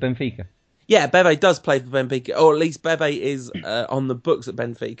plays for Benfica. Yeah, Bebe does play for Benfica, or at least Bebe is on the books at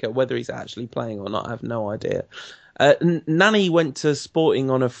Benfica. Whether he's actually playing or not, I have no idea. Nani went to Sporting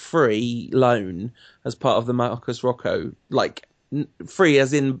on a free loan as part of the Marcos Rocco, like free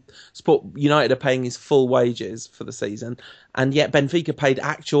as in Sport United are paying his full wages for the season, and yet Benfica paid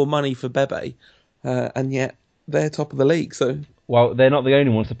actual money for Bebe, and yet they're top of the league. So, well, they're not the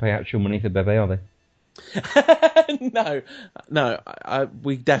only ones to pay actual money for Bebe, are they? No,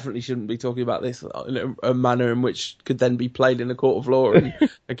 we definitely shouldn't be talking about this in a manner in which could then be played in a court of law and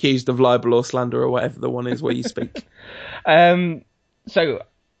accused of libel or slander or whatever the one is where you speak. So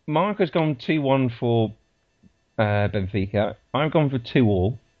Mark has gone 2-1 for Benfica. I've gone for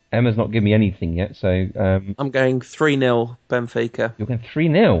 2-2. Emma's not given me anything yet, so I'm going 3-0 Benfica. You're going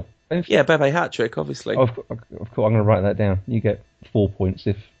 3-0. Yeah, Bebe hat trick, obviously. Of course, I'm going to write that down. You get 4 points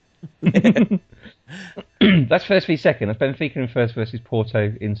if. That's first v second. That's Benfica in first versus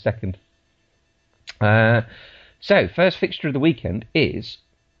Porto in second. So first fixture of the weekend is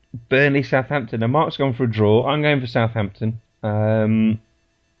Burnley Southampton. Now Mark's gone for a draw. I'm going for Southampton.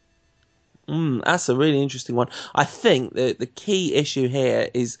 That's a really interesting one. I think the key issue here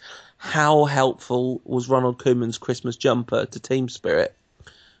is how helpful was Ronald Koeman's Christmas jumper to team spirit.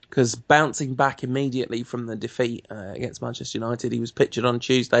 Because bouncing back immediately from the defeat against Manchester United, he was pictured on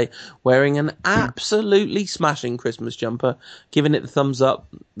Tuesday wearing an absolutely smashing Christmas jumper, giving it the thumbs up.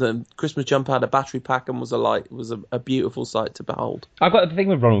 The Christmas jumper had a battery pack and was alight. It was a beautiful sight to behold. I've got the thing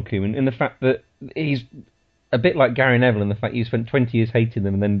with Ronald Koeman in the fact that he's a bit like Gary Neville in the fact he spent 20 years hating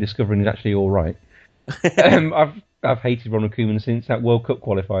them and then discovering he's actually all right. I've hated Ronald Koeman since that World Cup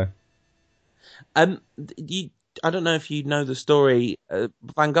qualifier. I don't know if you know the story.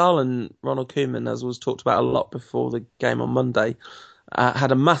 Van Gaal and Ronald Koeman, as was talked about a lot before the game on Monday,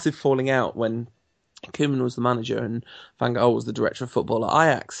 had a massive falling out when Koeman was the manager and Van Gaal was the director of football at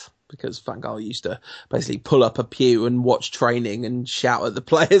Ajax, because Van Gaal used to basically pull up a pew and watch training and shout at the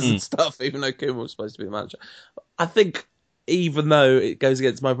players and stuff, even though Koeman was supposed to be the manager. I think, even though it goes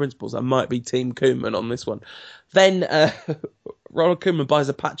against my principles, I might be Team Koeman on this one. Then Ronald Koeman buys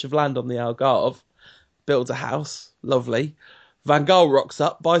a patch of land on the Algarve, builds a house, lovely. Van Gaal rocks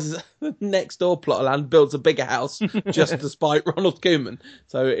up, buys the next door plot of land, builds a bigger house, just to spite Ronald Koeman.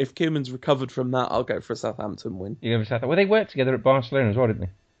 So if Koeman's recovered from that, I'll go for a Southampton win. You go for Southampton. Well, they worked together at Barcelona as well, didn't they?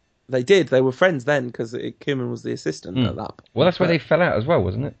 They did. They were friends then because Koeman was the assistant at that point. Well, that's where they fell out as well,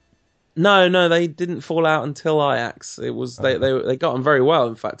 wasn't it? No, they didn't fall out until Ajax. It was they got on very well,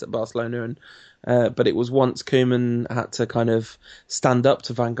 in fact, at Barcelona, and but it was once Koeman had to kind of stand up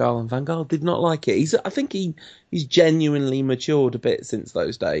to Van Gaal, and Van Gaal did not like it. I think he's genuinely matured a bit since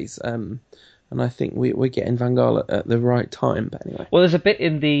those days, and I think we're getting Van Gaal at the right time. But anyway, well, there's a bit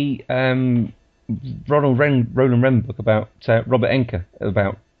in the Roland Wren book about Robert Enke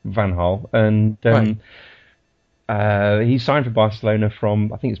about Van Gaal, and right. He signed for Barcelona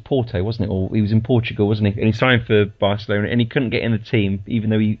from, I think it's Porto, wasn't it? Or he was in Portugal, wasn't he? And he signed for Barcelona, and he couldn't get in the team, even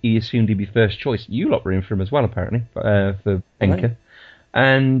though he assumed he'd be first choice. You lot were in for him as well, apparently, for Enke. Right.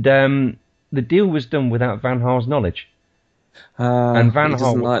 And the deal was done without Van Gaal's knowledge. And Van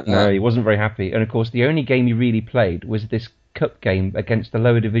Gaal, like that. No, he wasn't very happy. And of course, the only game he really played was this cup game against a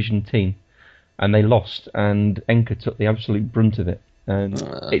lower division team, and they lost. And Enke took the absolute brunt of it, and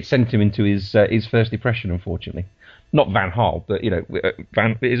it sent him into his first depression, unfortunately. Not Van Gaal, but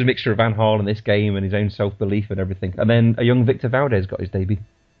it is a mixture of Van Gaal in this game and his own self-belief and everything. And then a young Victor Valdez got his debut.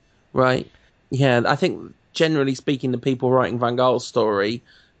 Right. Yeah, I think generally speaking, the people writing Van Gaal's story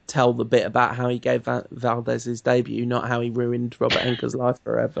tell the bit about how he gave Valdez his debut, not how he ruined Robert Enke's life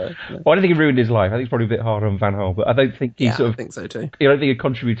forever. Well, I don't think he ruined his life. I think it's probably a bit harder on Van Gaal, but I don't think I think so too. I don't think he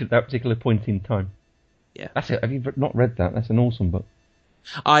contributed at that particular point in time. Yeah, that's it. Have you not read that? That's an awesome book.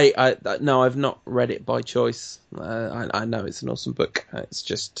 No, I've not read it by choice. I know it's an awesome book. It's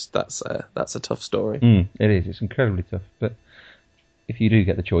just that's a tough story. It is. It's incredibly tough. But if you do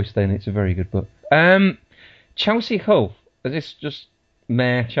get the choice, then it's a very good book. Chelsea Hull. Is this just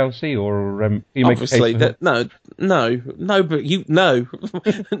Mayor Chelsea, or you make obviously a case for no, but you no.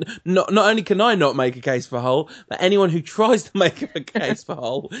 Not only can I not make a case for Hull, but anyone who tries to make a case for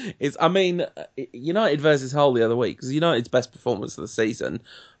Hull is. I mean, United versus Hull the other week, because United's best performance of the season,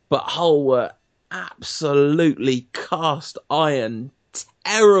 but Hull were absolutely cast iron,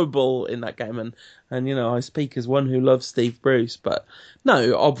 terrible in that game, and I speak as one who loves Steve Bruce, but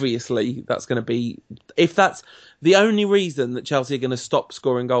no, obviously that's going to be, if that's the only reason that Chelsea are going to stop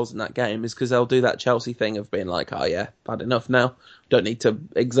scoring goals in that game, is because they'll do that Chelsea thing of being like, oh yeah, had enough now, don't need to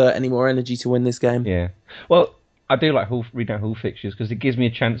exert any more energy to win this game. Yeah, well, I do like reading out Hull fixtures because it gives me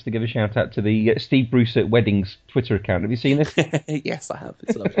a chance to give a shout out to the Steve Bruce at Weddings Twitter account. Have you seen this? Yes, I have.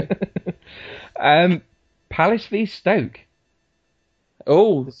 It's lovely. Palace v Stoke.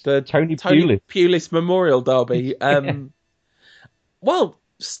 Oh, the Tony Pulis Memorial Derby. Well,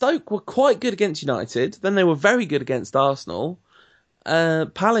 Stoke were quite good against United. Then they were very good against Arsenal.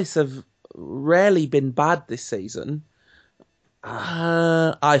 Palace have rarely been bad this season.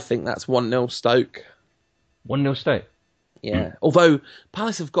 I think that's 1-0 Stoke. 1-0 Stoke? Yeah. Although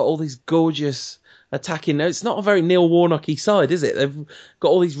Palace have got all these gorgeous attacking. It's not a very Neil Warnocky side, is it? They've got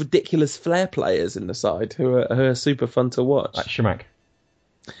all these ridiculous flair players in the side who are super fun to watch. Like Shamak.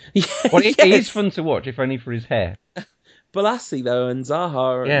 Yeah, well, he is fun to watch, if only for his hair. Balassi, though, and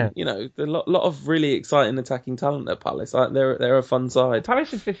Zaha, and, a lot of really exciting attacking talent at Palace. They're a fun side.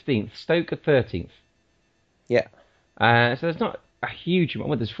 Palace are 15th, Stoke are 13th. Yeah. So there's not a huge amount.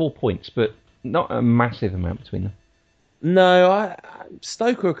 Well, there's 4 points, but not a massive amount between them. No,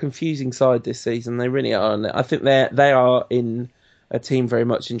 Stoke are a confusing side this season. They really are. And I think they are in a team very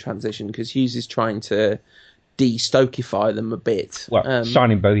much in transition because Hughes is trying to de-Stokify them a bit. Well,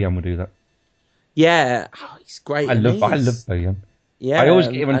 signing Bojan will do that. Yeah, he's great. I love Bojan. Yeah, I always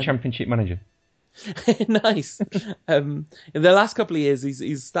get him on Championship Manager. Nice. In the last couple of years, his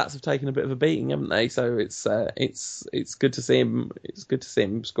stats have taken a bit of a beating, haven't they? So it's good to see him. It's good to see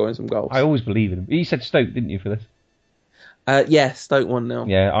him scoring some goals. I always believe in him. You said Stoke, didn't you, for this? Yeah, Stoke 1-0.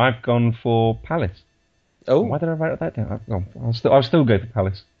 Yeah, I've gone for Palace. Oh, why did I write that down? I'll still go for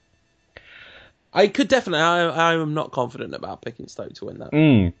Palace. I could definitely. I am not confident about picking Stoke to win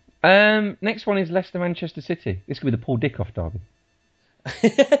that. Next one is Leicester Manchester City. This could be the Paul Dickoff derby.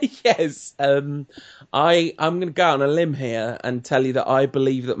 Yes. I'm going to go on a limb here and tell you that I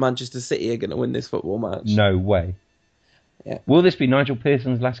believe that Manchester City are going to win this football match. No way. Yeah. Will this be Nigel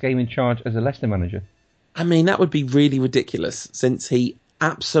Pearson's last game in charge as a Leicester manager? I mean, that would be really ridiculous since he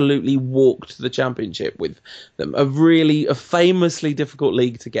absolutely walked the Championship with them. A famously difficult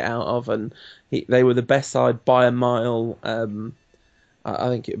league to get out of, and they were the best side by a mile. I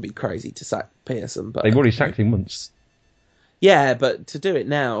think it would be crazy to sack Pearson, but they've already sacked him once. Yeah, but to do it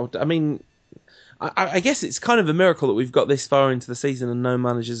now, I mean, I guess it's kind of a miracle that we've got this far into the season and no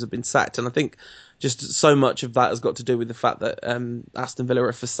managers have been sacked. And I think just so much of that has got to do with the fact that Aston Villa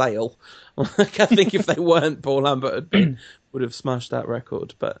are for sale. I think if they weren't, Paul Lambert would have smashed that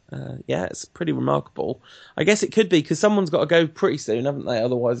record. But yeah, it's pretty remarkable. I guess it could be because someone's got to go pretty soon, haven't they?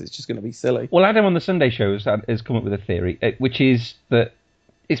 Otherwise, it's just going to be silly. Well, Adam on the Sunday show has come up with a theory, which is that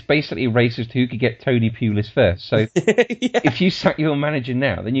it's basically a race as to who could get Tony Pulis first. So if you sack your manager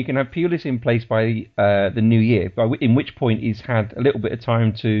now, then you can have Pulis in place by the new year, in which point he's had a little bit of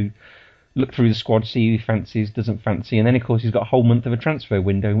time to look through the squad, see who he fancies, doesn't fancy, and then, of course, he's got a whole month of a transfer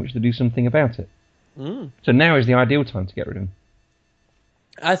window in which to do something about it. So now is the ideal time to get rid of him.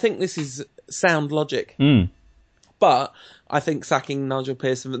 I think this is sound logic. But I think sacking Nigel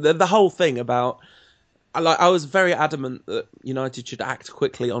Pearson, the whole thing about I was very adamant that United should act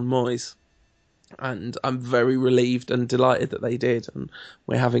quickly on Moyes, and I'm very relieved and delighted that they did, and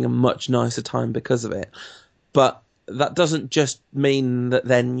we're having a much nicer time because of it. But that doesn't just mean that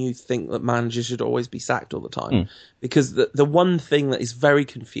then you think that managers should always be sacked all the time. Because the one thing that is very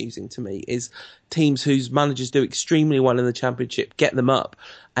confusing to me is teams whose managers do extremely well in the Championship, get them up,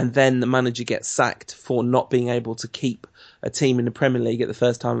 and then the manager gets sacked for not being able to keep a team in the Premier League at the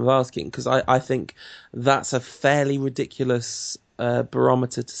first time of asking. Because I think that's a fairly ridiculous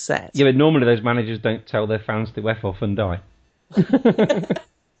barometer to set. Yeah, but normally those managers don't tell their fans to F off and die.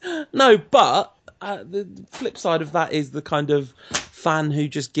 No, but the flip side of that is the kind of fan who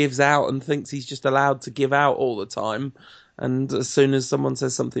just gives out and thinks he's just allowed to give out all the time, and as soon as someone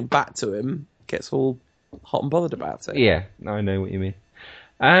says something back to him, gets all hot and bothered about it. Yeah, I know what you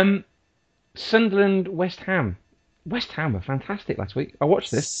mean. Sunderland, West Ham. West Ham were fantastic last week. I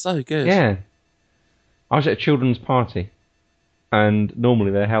watched this. So good. Yeah. I was at a children's party, and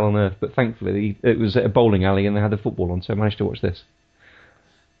normally they're hell on earth, but thankfully it was at a bowling alley and they had the football on, so I managed to watch this.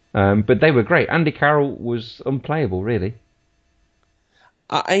 But they were great. Andy Carroll was unplayable, really.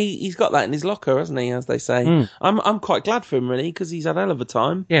 He's got that in his locker, hasn't he, as they say. I'm quite glad for him, really, because he's had a hell of a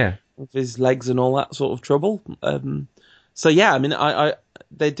time. Yeah. With his legs and all that sort of trouble. So, yeah, I mean,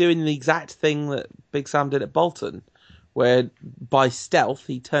 they're doing the exact thing that Big Sam did at Bolton, where by stealth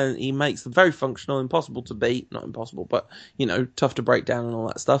he makes them very functional, impossible to beat, not impossible, but tough to break down and all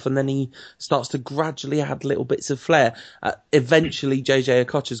that stuff, and then he starts to gradually add little bits of flair. Eventually JJ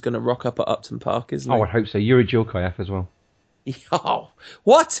Okocha's going to rock up at Upton Park, isn't he? Oh, I hope so. Yuri Djurkaeff as well. Oh,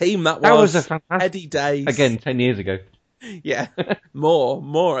 what a team that was! That was a fantastic Heady days. Again, 10 years ago. Yeah,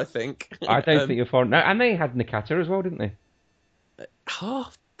 more I think. I don't think you're far. No, and they had Nakata as well, didn't they? Oh,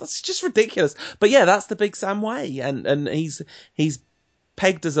 that's just ridiculous. But yeah, that's the Big Sam way, and he's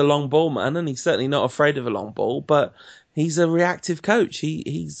pegged as a long ball man, and he's certainly not afraid of a long ball. But he's a reactive coach.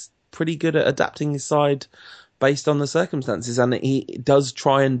 He's pretty good at adapting his side based on the circumstances, and he does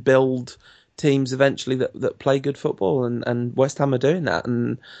try and build teams eventually that play good football, and West Ham are doing that,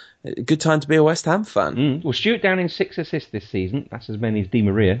 and a good time to be a West Ham fan. Well, Stuart Downing 6 assists this season. That's as many as Di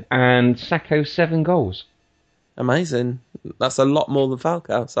Maria, and Sacco 7 goals. Amazing. That's a lot more than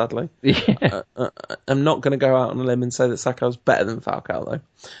Falcao, sadly. Yeah. I'm not going to go out on a limb and say that Sacco's better than Falcao,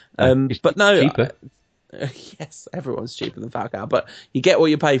 though. But no, cheaper. Yes, everyone's cheaper than Falcao, but you get what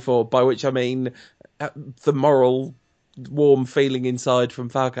you pay for, by which I mean the moral, warm feeling inside from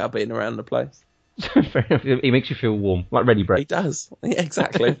Falcao being around the place. He makes you feel warm, like Ready Brek. He does. Yeah,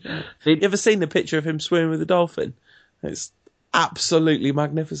 exactly. You ever seen the picture of him swimming with a dolphin? It's absolutely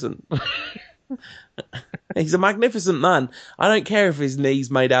magnificent. He's a magnificent man. I don't care if his knee's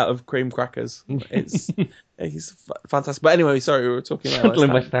made out of cream crackers. He's fantastic. But anyway, sorry, we were talking about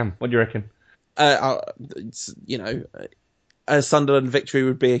West Ham. What do you reckon? A Sunderland victory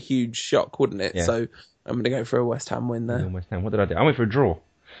would be a huge shock, wouldn't it? Yeah. So I'm going to go for a West Ham win there. West Ham. What did I do? I went for a draw.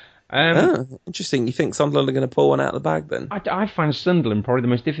 Interesting. You think Sunderland are going to pull one out of the bag then? I find Sunderland probably the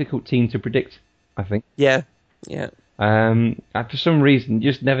most difficult team to predict, I think. Yeah. For some reason,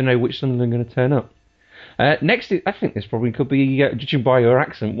 you just never know which Sunderland are going to turn up. Next, I think this probably could be, judging by your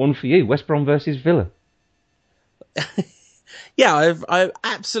accent, one for you. West Brom versus Villa. Yeah, I've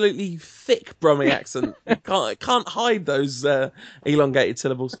absolutely thick Brummie accent. Can't hide those elongated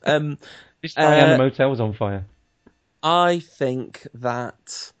syllables. This Diana Motel's on fire. I think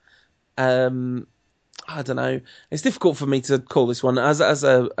that I don't know. It's difficult for me to call this one as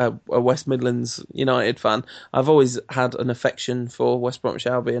a West Midlands United fan. I've always had an affection for West Bromwich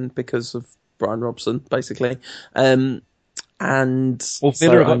Albion because of Brian Robson, basically. Villa have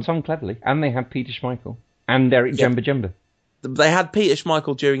got Tom Cleverley, and they had Peter Schmeichel and Eric Jemba. They had Peter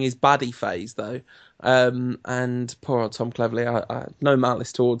Schmeichel during his baddie phase, though. And poor old Tom Cleverley, I no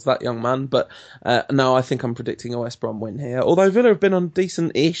malice towards that young man, but no, I think I'm predicting a West Brom win here. Although Villa have been on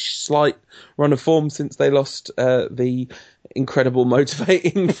decent-ish, slight run of form since they lost the incredible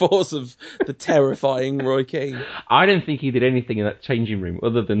motivating force of the terrifying Roy Keane. I don't think he did anything in that changing room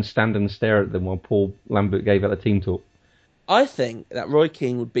other than stand and stare at them while Paul Lambert gave out the team talk. I think that Roy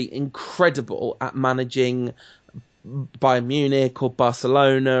Keane would be incredible at managing Bayern Munich or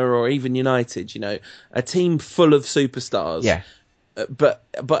Barcelona or even United, a team full of superstars. Yeah. But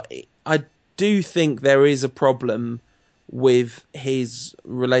I do think there is a problem with his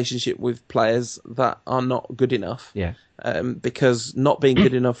relationship with players that are not good enough. Yeah. Because not being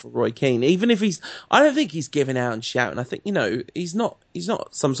good enough for Roy Keane, even if I don't think he's giving out and shouting. I think, he's not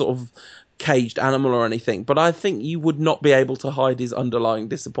some sort of caged animal or anything, but I think you would not be able to hide his underlying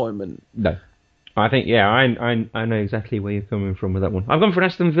disappointment. No. I think, I know exactly where you're coming from with that one. I've gone for an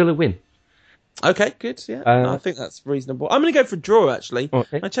Aston Villa win. Okay, good. Yeah, I think that's reasonable. I'm going to go for a draw, actually.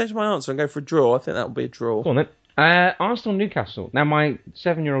 Okay. I changed my answer and go for a draw. I think that will be a draw. Go on then. Arsenal Newcastle. Now, my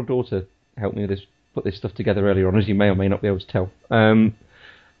 7-year-old daughter helped me with this, put this stuff together earlier on, as you may or may not be able to tell.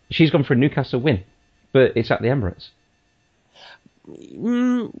 She's gone for a Newcastle win, but it's at the Emirates.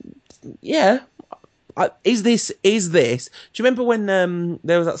 Yeah. Is this? Do you remember when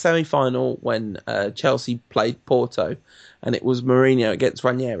there was that semi-final when Chelsea played Porto, and it was Mourinho against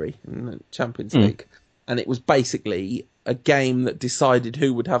Ranieri in the Champions League, and it was basically a game that decided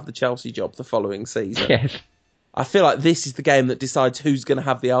who would have the Chelsea job the following season. Yes. I feel like this is the game that decides who's going to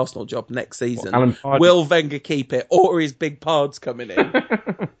have the Arsenal job next season. Alan Pardew. Will Wenger keep it, or is Big Pards coming in?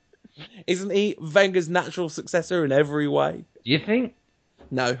 Isn't he Wenger's natural successor in every way? Do you think?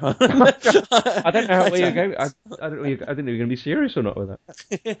 No. I don't know where you're going. I didn't know you're going to be serious or not with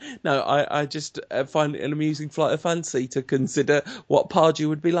that. No, I just find it an amusing flight of fancy to consider what Pardew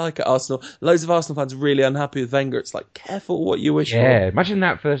would be like at Arsenal. Loads of Arsenal fans are really unhappy with Wenger. It's like, careful what you wish for. Yeah, imagine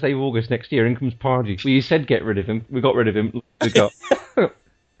that first day of August next year, in comes Pardew. Well, you said get rid of him. We got rid of him. We got.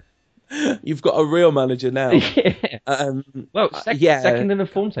 You've got a real manager now. Yeah. Well, second in the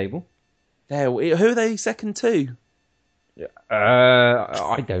form table. There, who are they second to?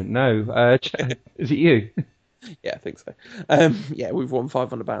 I don't know. Is it you? Yeah, I think so. Yeah, we've won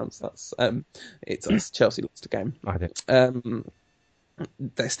 £500. That's Chelsea lost a game. I don't.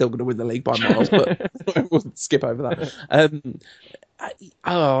 They're still going to win the league by miles, but we'll skip over that.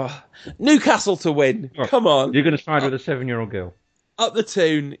 Newcastle to win. Come on. You're going to side with a 7-year-old girl. Up the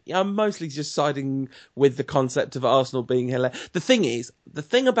tune. I'm mostly just siding with the concept of Arsenal being hilarious. The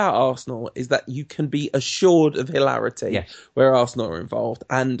thing about Arsenal is that you can be assured of hilarity where Arsenal are involved,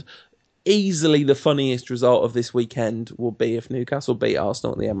 and easily the funniest result of this weekend will be if Newcastle beat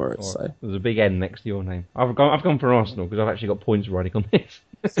Arsenal at the Emirates. So there's a big N next to your name. I've gone for Arsenal because I've actually got points riding on this.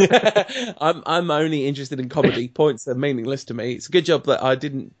 I'm only interested in comedy. Points are meaningless to me. It's a good job that I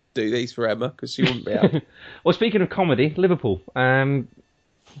didn't do these for Emma because she wouldn't be out. Well, speaking of comedy, Liverpool.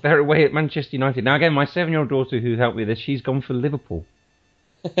 They're away at Manchester United. Now, again, my 7-year-old daughter who helped me with this, she's gone for Liverpool.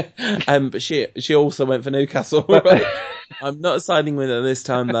 But she also went for Newcastle. Right? I'm not siding with her this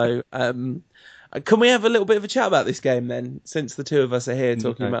time, though. Can we have a little bit of a chat about this game then, since the two of us are here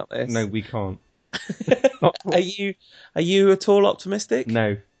talking about this? No, we can't. Are you at all optimistic?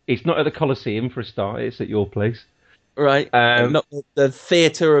 No, it's not at the Coliseum for a start. It's at your place. Right, not the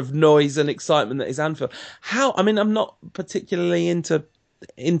theatre of noise and excitement that is Anfield. I'm not particularly into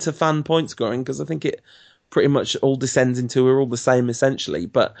fan point scoring because I think it pretty much all descends into we're all the same essentially.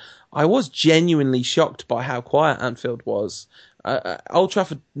 But I was genuinely shocked by how quiet Anfield was. Old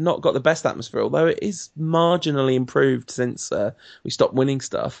Trafford not got the best atmosphere, although it is marginally improved since we stopped winning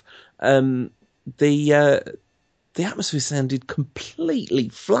stuff. The atmosphere sounded completely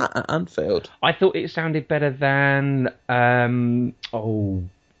flat at Anfield. I thought it sounded better than the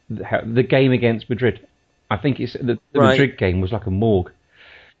game against Madrid. I think it's the Madrid game was like a morgue.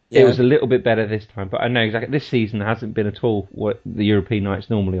 Yeah. It was a little bit better this time, but I know exactly this season hasn't been at all what the European nights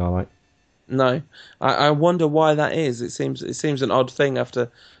normally are like. No, I wonder why that is. It seems an odd thing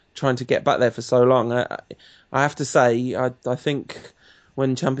after trying to get back there for so long. I have to say, I think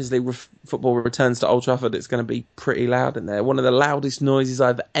when Champions League football returns to Old Trafford, it's going to be pretty loud in there. One of the loudest noises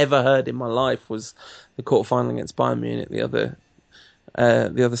I've ever heard in my life was the quarter-final against Bayern Munich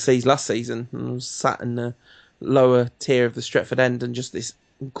last season. I was sat in the lower tier of the Stretford end, and just this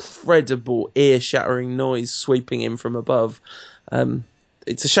incredible ear-shattering noise sweeping in from above.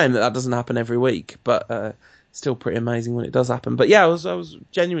 It's a shame that doesn't happen every week, but still pretty amazing when it does happen. But yeah, I was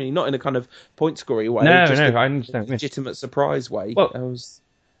genuinely not in a kind of point-scoring way. No, just I understand. Legitimate surprise way. Well,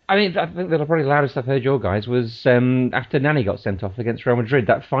 I think the probably loudest I've heard your guys was after Nani got sent off against Real Madrid.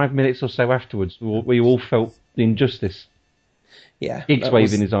 That 5 minutes or so afterwards, we all felt the injustice. Yeah, Giggs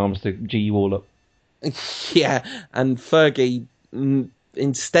waving his arms to G you all up. Yeah, and Fergie,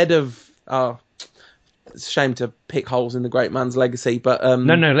 instead of it's a shame to pick holes in the great man's legacy, but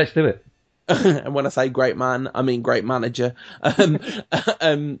no, let's do it. And when I say great man, I mean great manager.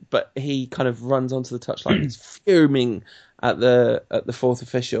 But he kind of runs onto the touchline. He's fuming at the fourth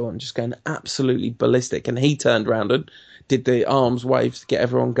official and just going absolutely ballistic. And he turned around and did the arms wave to get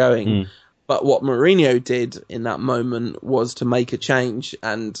everyone going. But what Mourinho did in that moment was to make a change,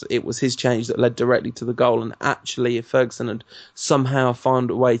 and it was his change that led directly to the goal. And actually, if Ferguson had somehow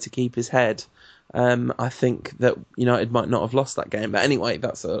found a way to keep his head, I think that United might not have lost that game. But anyway,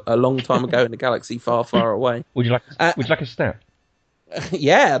 that's a long time ago in a galaxy far, far away. Would you like a stat?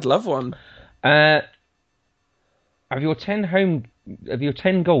 Yeah, I'd love one. Of your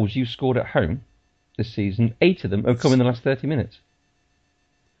 10 goals you scored at home this season, 8 of them have come in the last 30 minutes.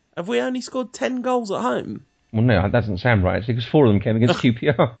 Have we only scored 10 goals at home? Well, no, that doesn't sound right, actually, because 4 of them came against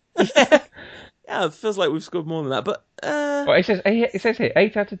QPR. Yeah, it feels like we've scored more than that. But well, it says here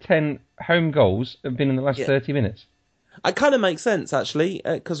 8 out of 10 home goals have been in the last 30 minutes. It kind of makes sense, actually,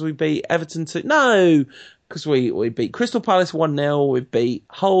 because we beat Everton 2... No, because we beat Crystal Palace 1-0, we beat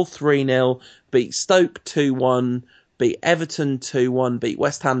Hull 3-0, beat Stoke 2-1, beat Everton 2-1, beat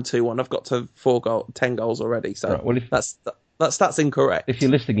West Ham 2-1. I've got to 10 goals already, so right, well, that's incorrect. If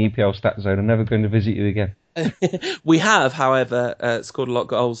you're listening EPL Stat Zone, I'm never going to visit you again. We have, however, scored a lot of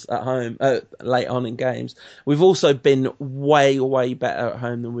goals at home late on in games. We've also been way, way better at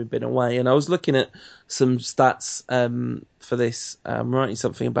home than we've been away. And I was looking at some stats for this, writing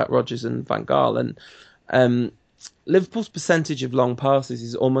something about Rodgers and Van Gaal, and Liverpool's percentage of long passes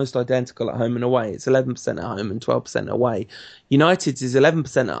is almost identical at home and away. It's 11% at home and 12% away. United's is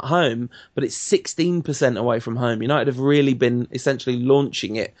 11% at home, but it's 16% away from home. United have really been essentially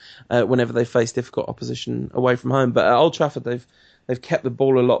launching it whenever they face difficult opposition away from home. But at Old Trafford, they've kept the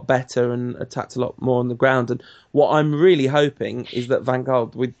ball a lot better and attacked a lot more on the ground. And what I'm really hoping is that Van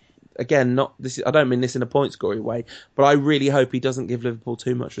Gaal, with again, not this. I don't mean this in a point scoring way, but I really hope he doesn't give Liverpool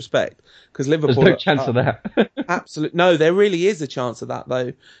too much respect, because Liverpool. There's no chance of that. Absolutely, no. There really is a chance of that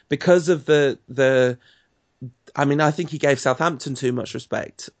though, because of the. I mean, I think he gave Southampton too much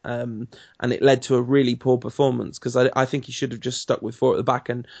respect, and it led to a really poor performance, because I think he should have just stuck with 4 at the back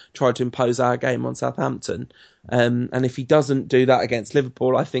and tried to impose our game on Southampton. And if he doesn't do that against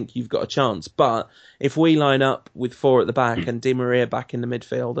Liverpool, I think you've got a chance. But if we line up with 4 at the back and Di Maria back in the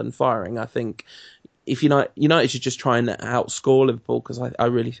midfield and firing, I think if United should just try and outscore Liverpool, because I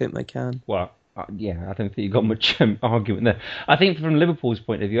really think they can. Well, yeah, I don't think you've got much argument there. I think from Liverpool's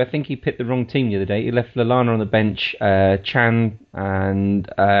point of view, I think he picked the wrong team the other day. He left Lallana on the bench, Chan and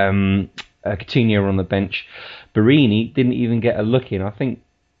Coutinho on the bench. Barini didn't even get a look in. I think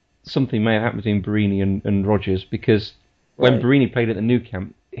something may have happened between Barini and Rodgers, because when Barini played at the Nou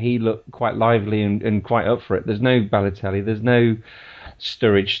Camp, he looked quite lively and quite up for it. There's no Balotelli, there's no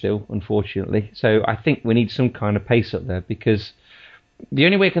Sturridge still, unfortunately. So I think we need some kind of pace up there, because the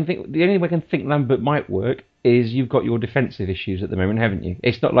only way I can think Lambert might work is you've got your defensive issues at the moment, haven't you?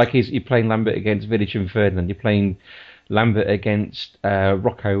 It's not like you're playing Lambert against Vidic and Ferdinand. You're playing Lambert against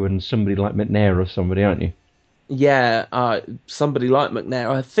Rocco and somebody like McNair or somebody, aren't you? Yeah, somebody like McNair.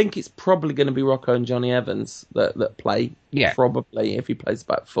 I think it's probably going to be Rocco and Johnny Evans that play. Yeah, probably, if he plays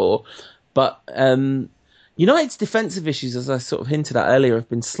back 4. But United's defensive issues, as I sort of hinted at earlier, have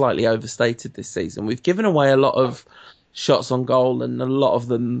been slightly overstated this season. We've given away a lot of shots on goal, and a lot of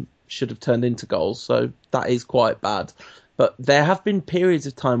them should have turned into goals, so that is quite bad. But there have been periods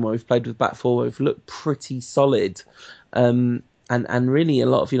of time where we've played with back 4 where we've looked pretty solid, and really a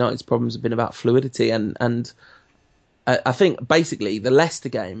lot of United's problems have been about fluidity, and I think basically the Leicester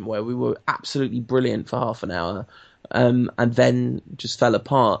game, where we were absolutely brilliant for half an hour and then just fell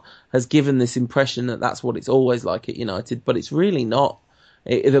apart, has given this impression that that's what it's always like at United, but it's really not.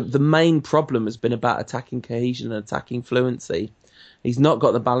 The main problem has been about attacking cohesion and attacking fluency. He's not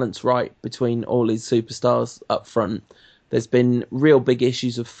got the balance right between all his superstars up front. There's been real big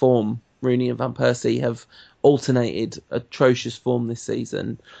issues of form. Rooney and Van Persie have alternated atrocious form this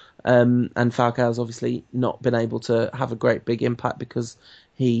season. And Falcao's obviously not been able to have a great big impact because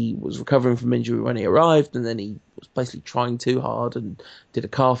he was recovering from injury when he arrived, and then he was basically trying too hard and did a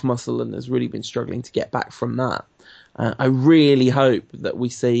calf muscle and has really been struggling to get back from that. I really hope that we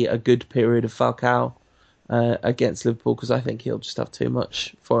see a good period of Falcao against Liverpool, because I think he'll just have too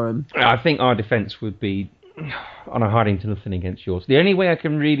much for him. I think our defence would be on a harding to nothing against yours. The only way I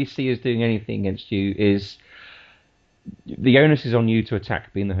can really see us doing anything against you is the onus is on you to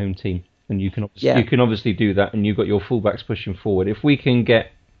attack, being the home team, and you can obviously do that, and you've got your fullbacks pushing forward. If we can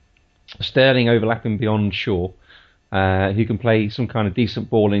get Sterling overlapping beyond Shaw, who can play some kind of decent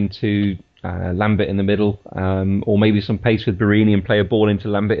ball into Lambert in the middle, or maybe some pace with Barini and play a ball into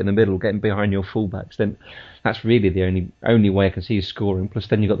Lambert in the middle, getting behind your fullbacks, then that's really the only way I can see you scoring. Plus,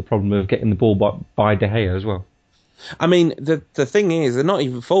 then you've got the problem of getting the ball by De Gea as well. I mean, the thing is, they're not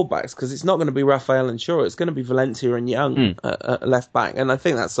even fullbacks, because it's not going to be Raphael and Shaw. It's going to be Valencia and Young at left back, and I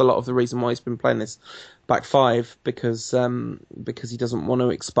think that's a lot of the reason why he's been playing this back 5, because he doesn't want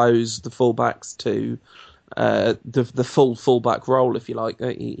to expose the fullbacks to the full fullback role, if you like.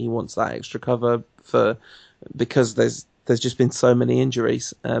 He wants that extra cover because there's just been so many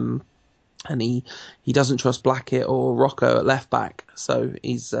injuries, and he doesn't trust Blackett or Rocco at left back, so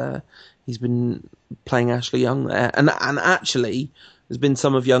he's been playing Ashley Young there, and actually has been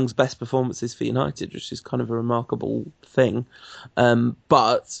some of Young's best performances for United, which is kind of a remarkable thing.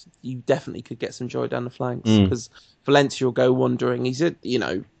 But you definitely could get some joy down the flanks because Valencia will go wandering.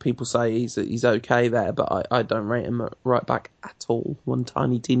 People say he's okay there, but I don't rate him at right back at all, one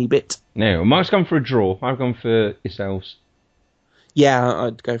tiny teeny bit. No, Mark's gone for a draw. I've gone for yourselves. Yeah,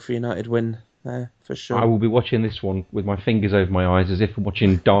 I'd go for United win there for sure. I will be watching this one with my fingers over my eyes as if I'm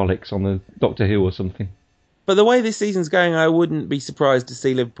watching Daleks on the Doctor Who or something. But the way this season's going, I wouldn't be surprised to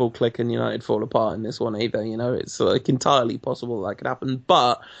see Liverpool click and United fall apart in this one either. It's entirely possible that could happen.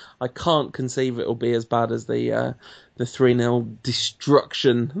 But I can't conceive it'll be as bad as the 3-0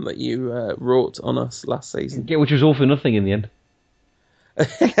 destruction that you wrought on us last season. Yeah, which was all for nothing in the end.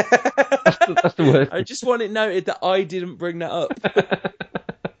 That's the worst. I just want it noted that I didn't bring that up.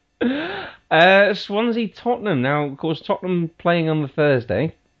 Swansea Tottenham. Now, of course, Tottenham playing on the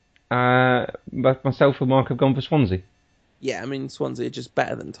Thursday. But myself and Mark have gone for Swansea. Yeah, I mean, Swansea are just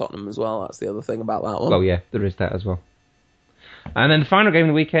better than Tottenham as well. That's the other thing about that one. Well, yeah, there is that as well. And then the final game of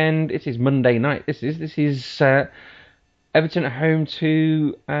the weekend, it is Monday night. This is Everton at home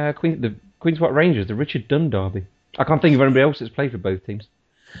to the Queen's Park Rangers, the Richard Dunn derby. I can't think of anybody else that's played for both teams.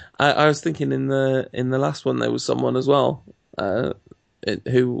 I was thinking in the last one there was someone as well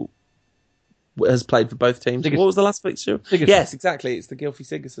who has played for both teams. What was the last fixture? Sigerson. Yes, exactly. It's the Gylfi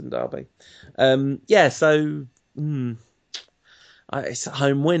Sigerson derby. It's a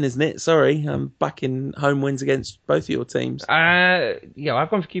home win, isn't it? Sorry, I'm backing home wins against both of your teams. I've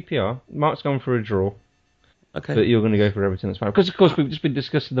gone for QPR. Mark's gone for a draw. Okay. But you're going to go for Everton. That's fine. Because, of course, we've just been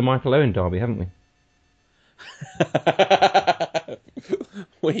discussing the Michael Owen derby, haven't we?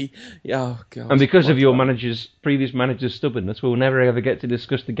 Oh God. And because of your previous manager's stubbornness, we'll never ever get to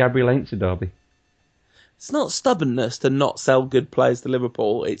discuss the Gabriel Ainsley derby. It's not stubbornness to not sell good players to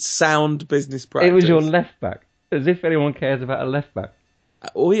Liverpool. It's sound business practice. It was your left back. As if anyone cares about a left back.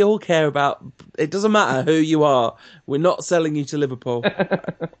 We all care about... It doesn't matter who you are. We're not selling you to Liverpool.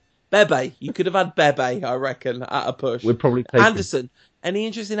 Bebe. You could have had Bebe, I reckon, at a push. We'd probably take Anderson. Any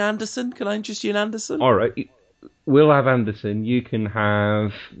interest in Anderson? Can I interest you in Anderson? All right. We'll have Anderson. You can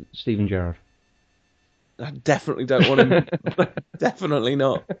have Steven Gerrard. I definitely don't want him. Definitely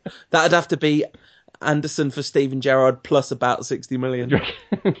not. That'd have to be Anderson for Steven Gerrard plus about 60 million.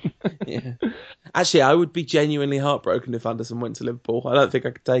 Yeah. Actually, I would be genuinely heartbroken if Anderson went to Liverpool. I don't think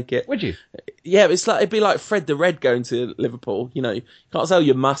I could take it. Would you? Yeah, it'd be like Fred the Red going to Liverpool. You can't sell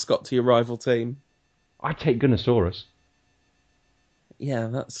your mascot to your rival team. I'd take Gunnosaurus.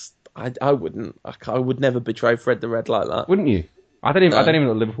 Yeah, I wouldn't. I would never betray Fred the Red like that. Wouldn't you? I don't even know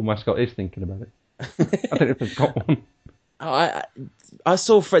what the Liverpool mascot is thinking about it. I don't know if they've got one. I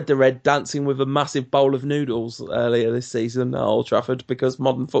saw Fred the Red dancing with a massive bowl of noodles earlier this season at Old Trafford because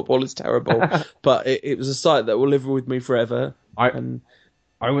modern football is terrible. But it was a sight that will live with me forever. I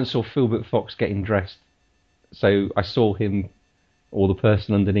once saw Philbert Fox getting dressed, so I saw him or the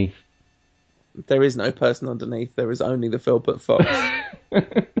person underneath. There is no person underneath. There is only the Philbert Fox.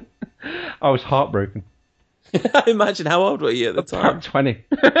 I was heartbroken. Imagine, how old were you at the time? About 20.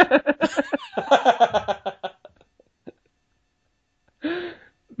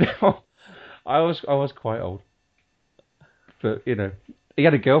 I was quite old. But, he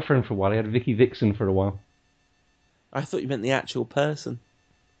had a girlfriend for a while. He had Vicky Vixen for a while. I thought you meant the actual person.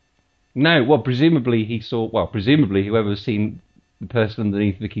 No, presumably whoever's seen the person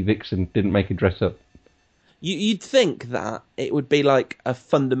underneath Vicky Vixen didn't make her dress up. You'd think that it would be like a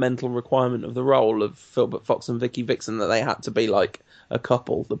fundamental requirement of the role of Philbert Fox and Vicky Vixen that they had to be like a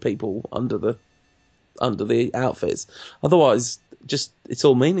couple, the people under the outfits. Otherwise, it's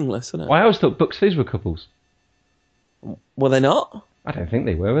all meaningless, isn't it? Well, I always thought Bucks Fizz were couples. Were they not? I don't think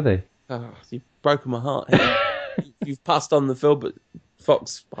they were they? Oh, you've broken my heart here. You've passed on the Philbert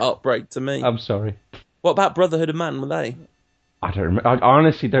Fox heartbreak to me. I'm sorry. What about Brotherhood of Man, were they? I don't remember. I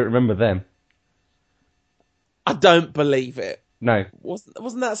honestly don't remember them. I don't believe it. No.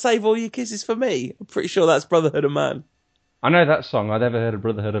 Wasn't that Save All Your Kisses for Me? I'm pretty sure that's Brotherhood of Man. I know that song. I've never heard of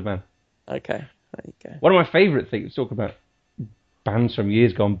Brotherhood of Man. Okay, there you go. One of my favourite things, talk about bands from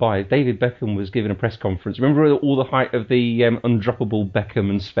years gone by, David Beckham was giving a press conference. Remember all the height of the undroppable Beckham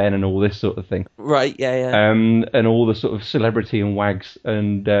and Sven and all this sort of thing? Right, yeah. And all the sort of celebrity and wags.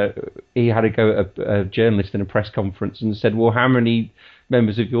 And he had a go at a journalist in a press conference and said, well, how many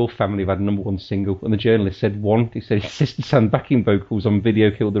members of your family have had a number one single? And the journalist said one. He said his sister sang backing vocals on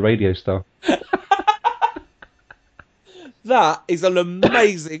Video Killed the Radio Star. That is an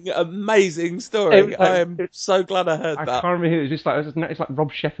amazing, amazing story. I am so glad I heard that. I can't remember who it was. It's like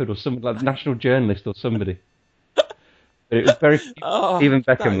Rob Shepherd or something, like National Journalist or somebody. But it was very... Even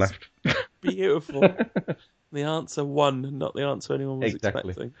Beckham left. Beautiful. The answer one, not the answer anyone was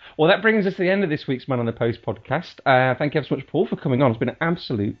expecting. Well, that brings us to the end of this week's Man on the Post podcast. Thank you ever so much, Paul, for coming on. It's been an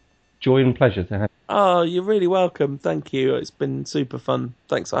absolute joy and pleasure to have you. Oh, you're really welcome. Thank you. It's been super fun.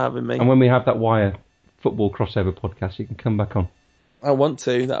 Thanks for having me. And when we have that Wire football crossover podcast, you can come back on. I want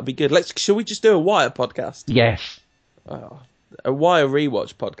to. That'd be good. Shall we just do a Wire podcast? Yes. A Wire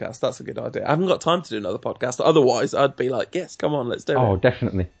rewatch podcast. That's a good idea. I haven't got time to do another podcast. Otherwise, I'd be like, yes, come on, let's do it. Oh,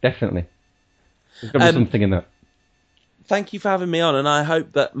 definitely. There's got to be something in that. Thank you for having me on, and I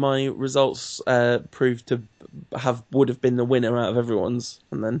hope that my results would have been the winner out of everyone's,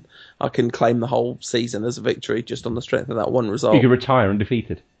 and then I can claim the whole season as a victory just on the strength of that one result. You could retire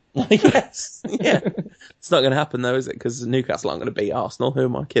undefeated. Yes, yeah. It's not going to happen though, is it? Because Newcastle aren't going to beat Arsenal. Who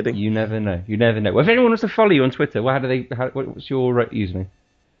am I kidding? You never know. Well, if anyone wants to follow you on Twitter, what's your username?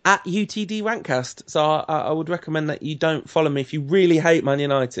 At UTD Rantcast. So I would recommend that you don't follow me if you really hate Man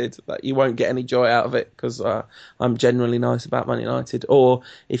United, that you won't get any joy out of it, because I'm generally nice about Man United. Or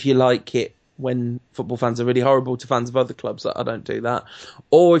if you like it when football fans are really horrible to fans of other clubs, I don't do that.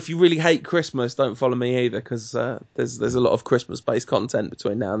 Or if you really hate Christmas, don't follow me either, because there's a lot of Christmas-based content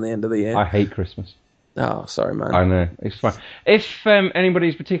between now and the end of the year. I hate Christmas. Oh, sorry, man. I know, it's fine. If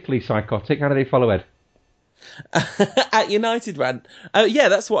anybody's particularly psychotic, how do they follow Ed? At United Rant. Yeah,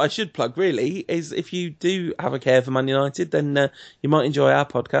 that's what I should plug, really, is if you do have a care for Man United, then you might enjoy our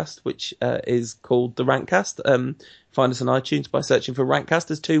podcast, which is called The Rantcast. Find us on iTunes by searching for Rantcast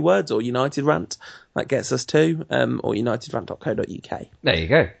as 2 words, or United Rant. That gets us to, or unitedrant.co.uk. There you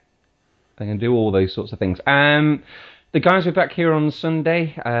go. They can do all those sorts of things. The guys are back here on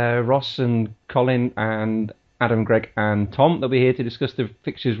Sunday. Ross and Colin and Adam, Greg and Tom. They'll be here to discuss the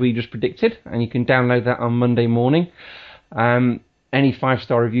fixtures we just predicted, and you can download that on Monday morning. Any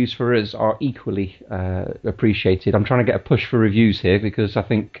 5-star reviews for us are equally appreciated. I'm trying to get a push for reviews here, because I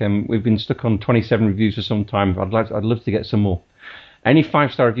think we've been stuck on 27 reviews for some time. I'd love to get some more. Any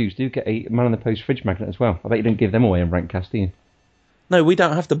 5-star reviews do get a Man on the Post fridge magnet as well. I bet you don't give them away on Rantcast, do you? No, we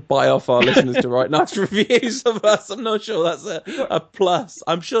don't have to buy off our listeners to write nice reviews of us. I'm not sure that's a plus.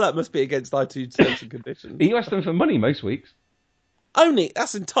 I'm sure that must be against iTunes terms and conditions. You ask them for money most weeks.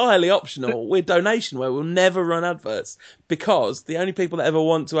 That's entirely optional. We're Donationware. We'll never run adverts, because the only people that ever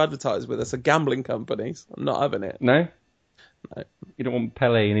want to advertise with us are gambling companies. I'm not having it. No? No. You don't want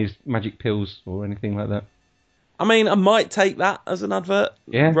Pele and his magic pills or anything like that? I mean, I might take that as an advert,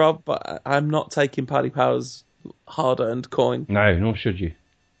 yeah, Rob, but I'm not taking Paddy Power's hard-earned coin. No, nor should you.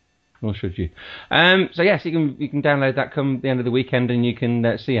 So yes, you can download that come the end of the weekend, and you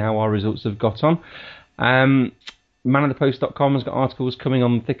can see how our results have got on. manonthepost.com has got articles coming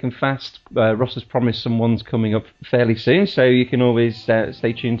on thick and fast. Ross has promised some ones coming up fairly soon, so you can always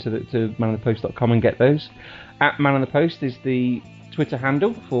stay tuned to manonthepost.com and get those. At Man on the Post is the Twitter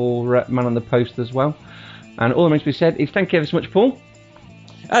handle for Man on the Post as well. And all that remains to be said is thank you ever so much, Paul.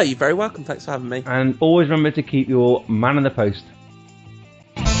 Oh, you're very welcome. Thanks for having me. And always remember to keep your Man on the Post.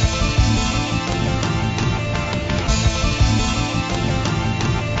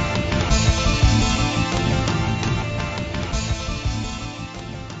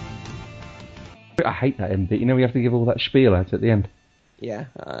 I hate that end bit. You know, we have to give all that spiel out at the end. Yeah.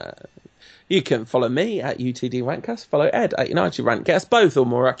 You can follow me at UTD Rantcast. Follow Ed at United Rant. Get us both, or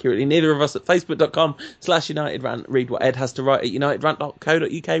more accurately, neither of us, at facebook.com/United Rant. Read what Ed has to write at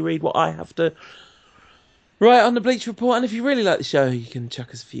unitedrant.co.uk. Read what I have to write on the Bleach Report. And if you really like the show, you can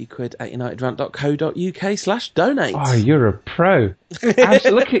chuck us a few quid at unitedrant.co.uk/donate. Oh, you're a pro.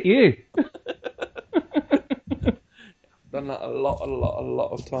 Look at you. Done that a lot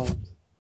of times.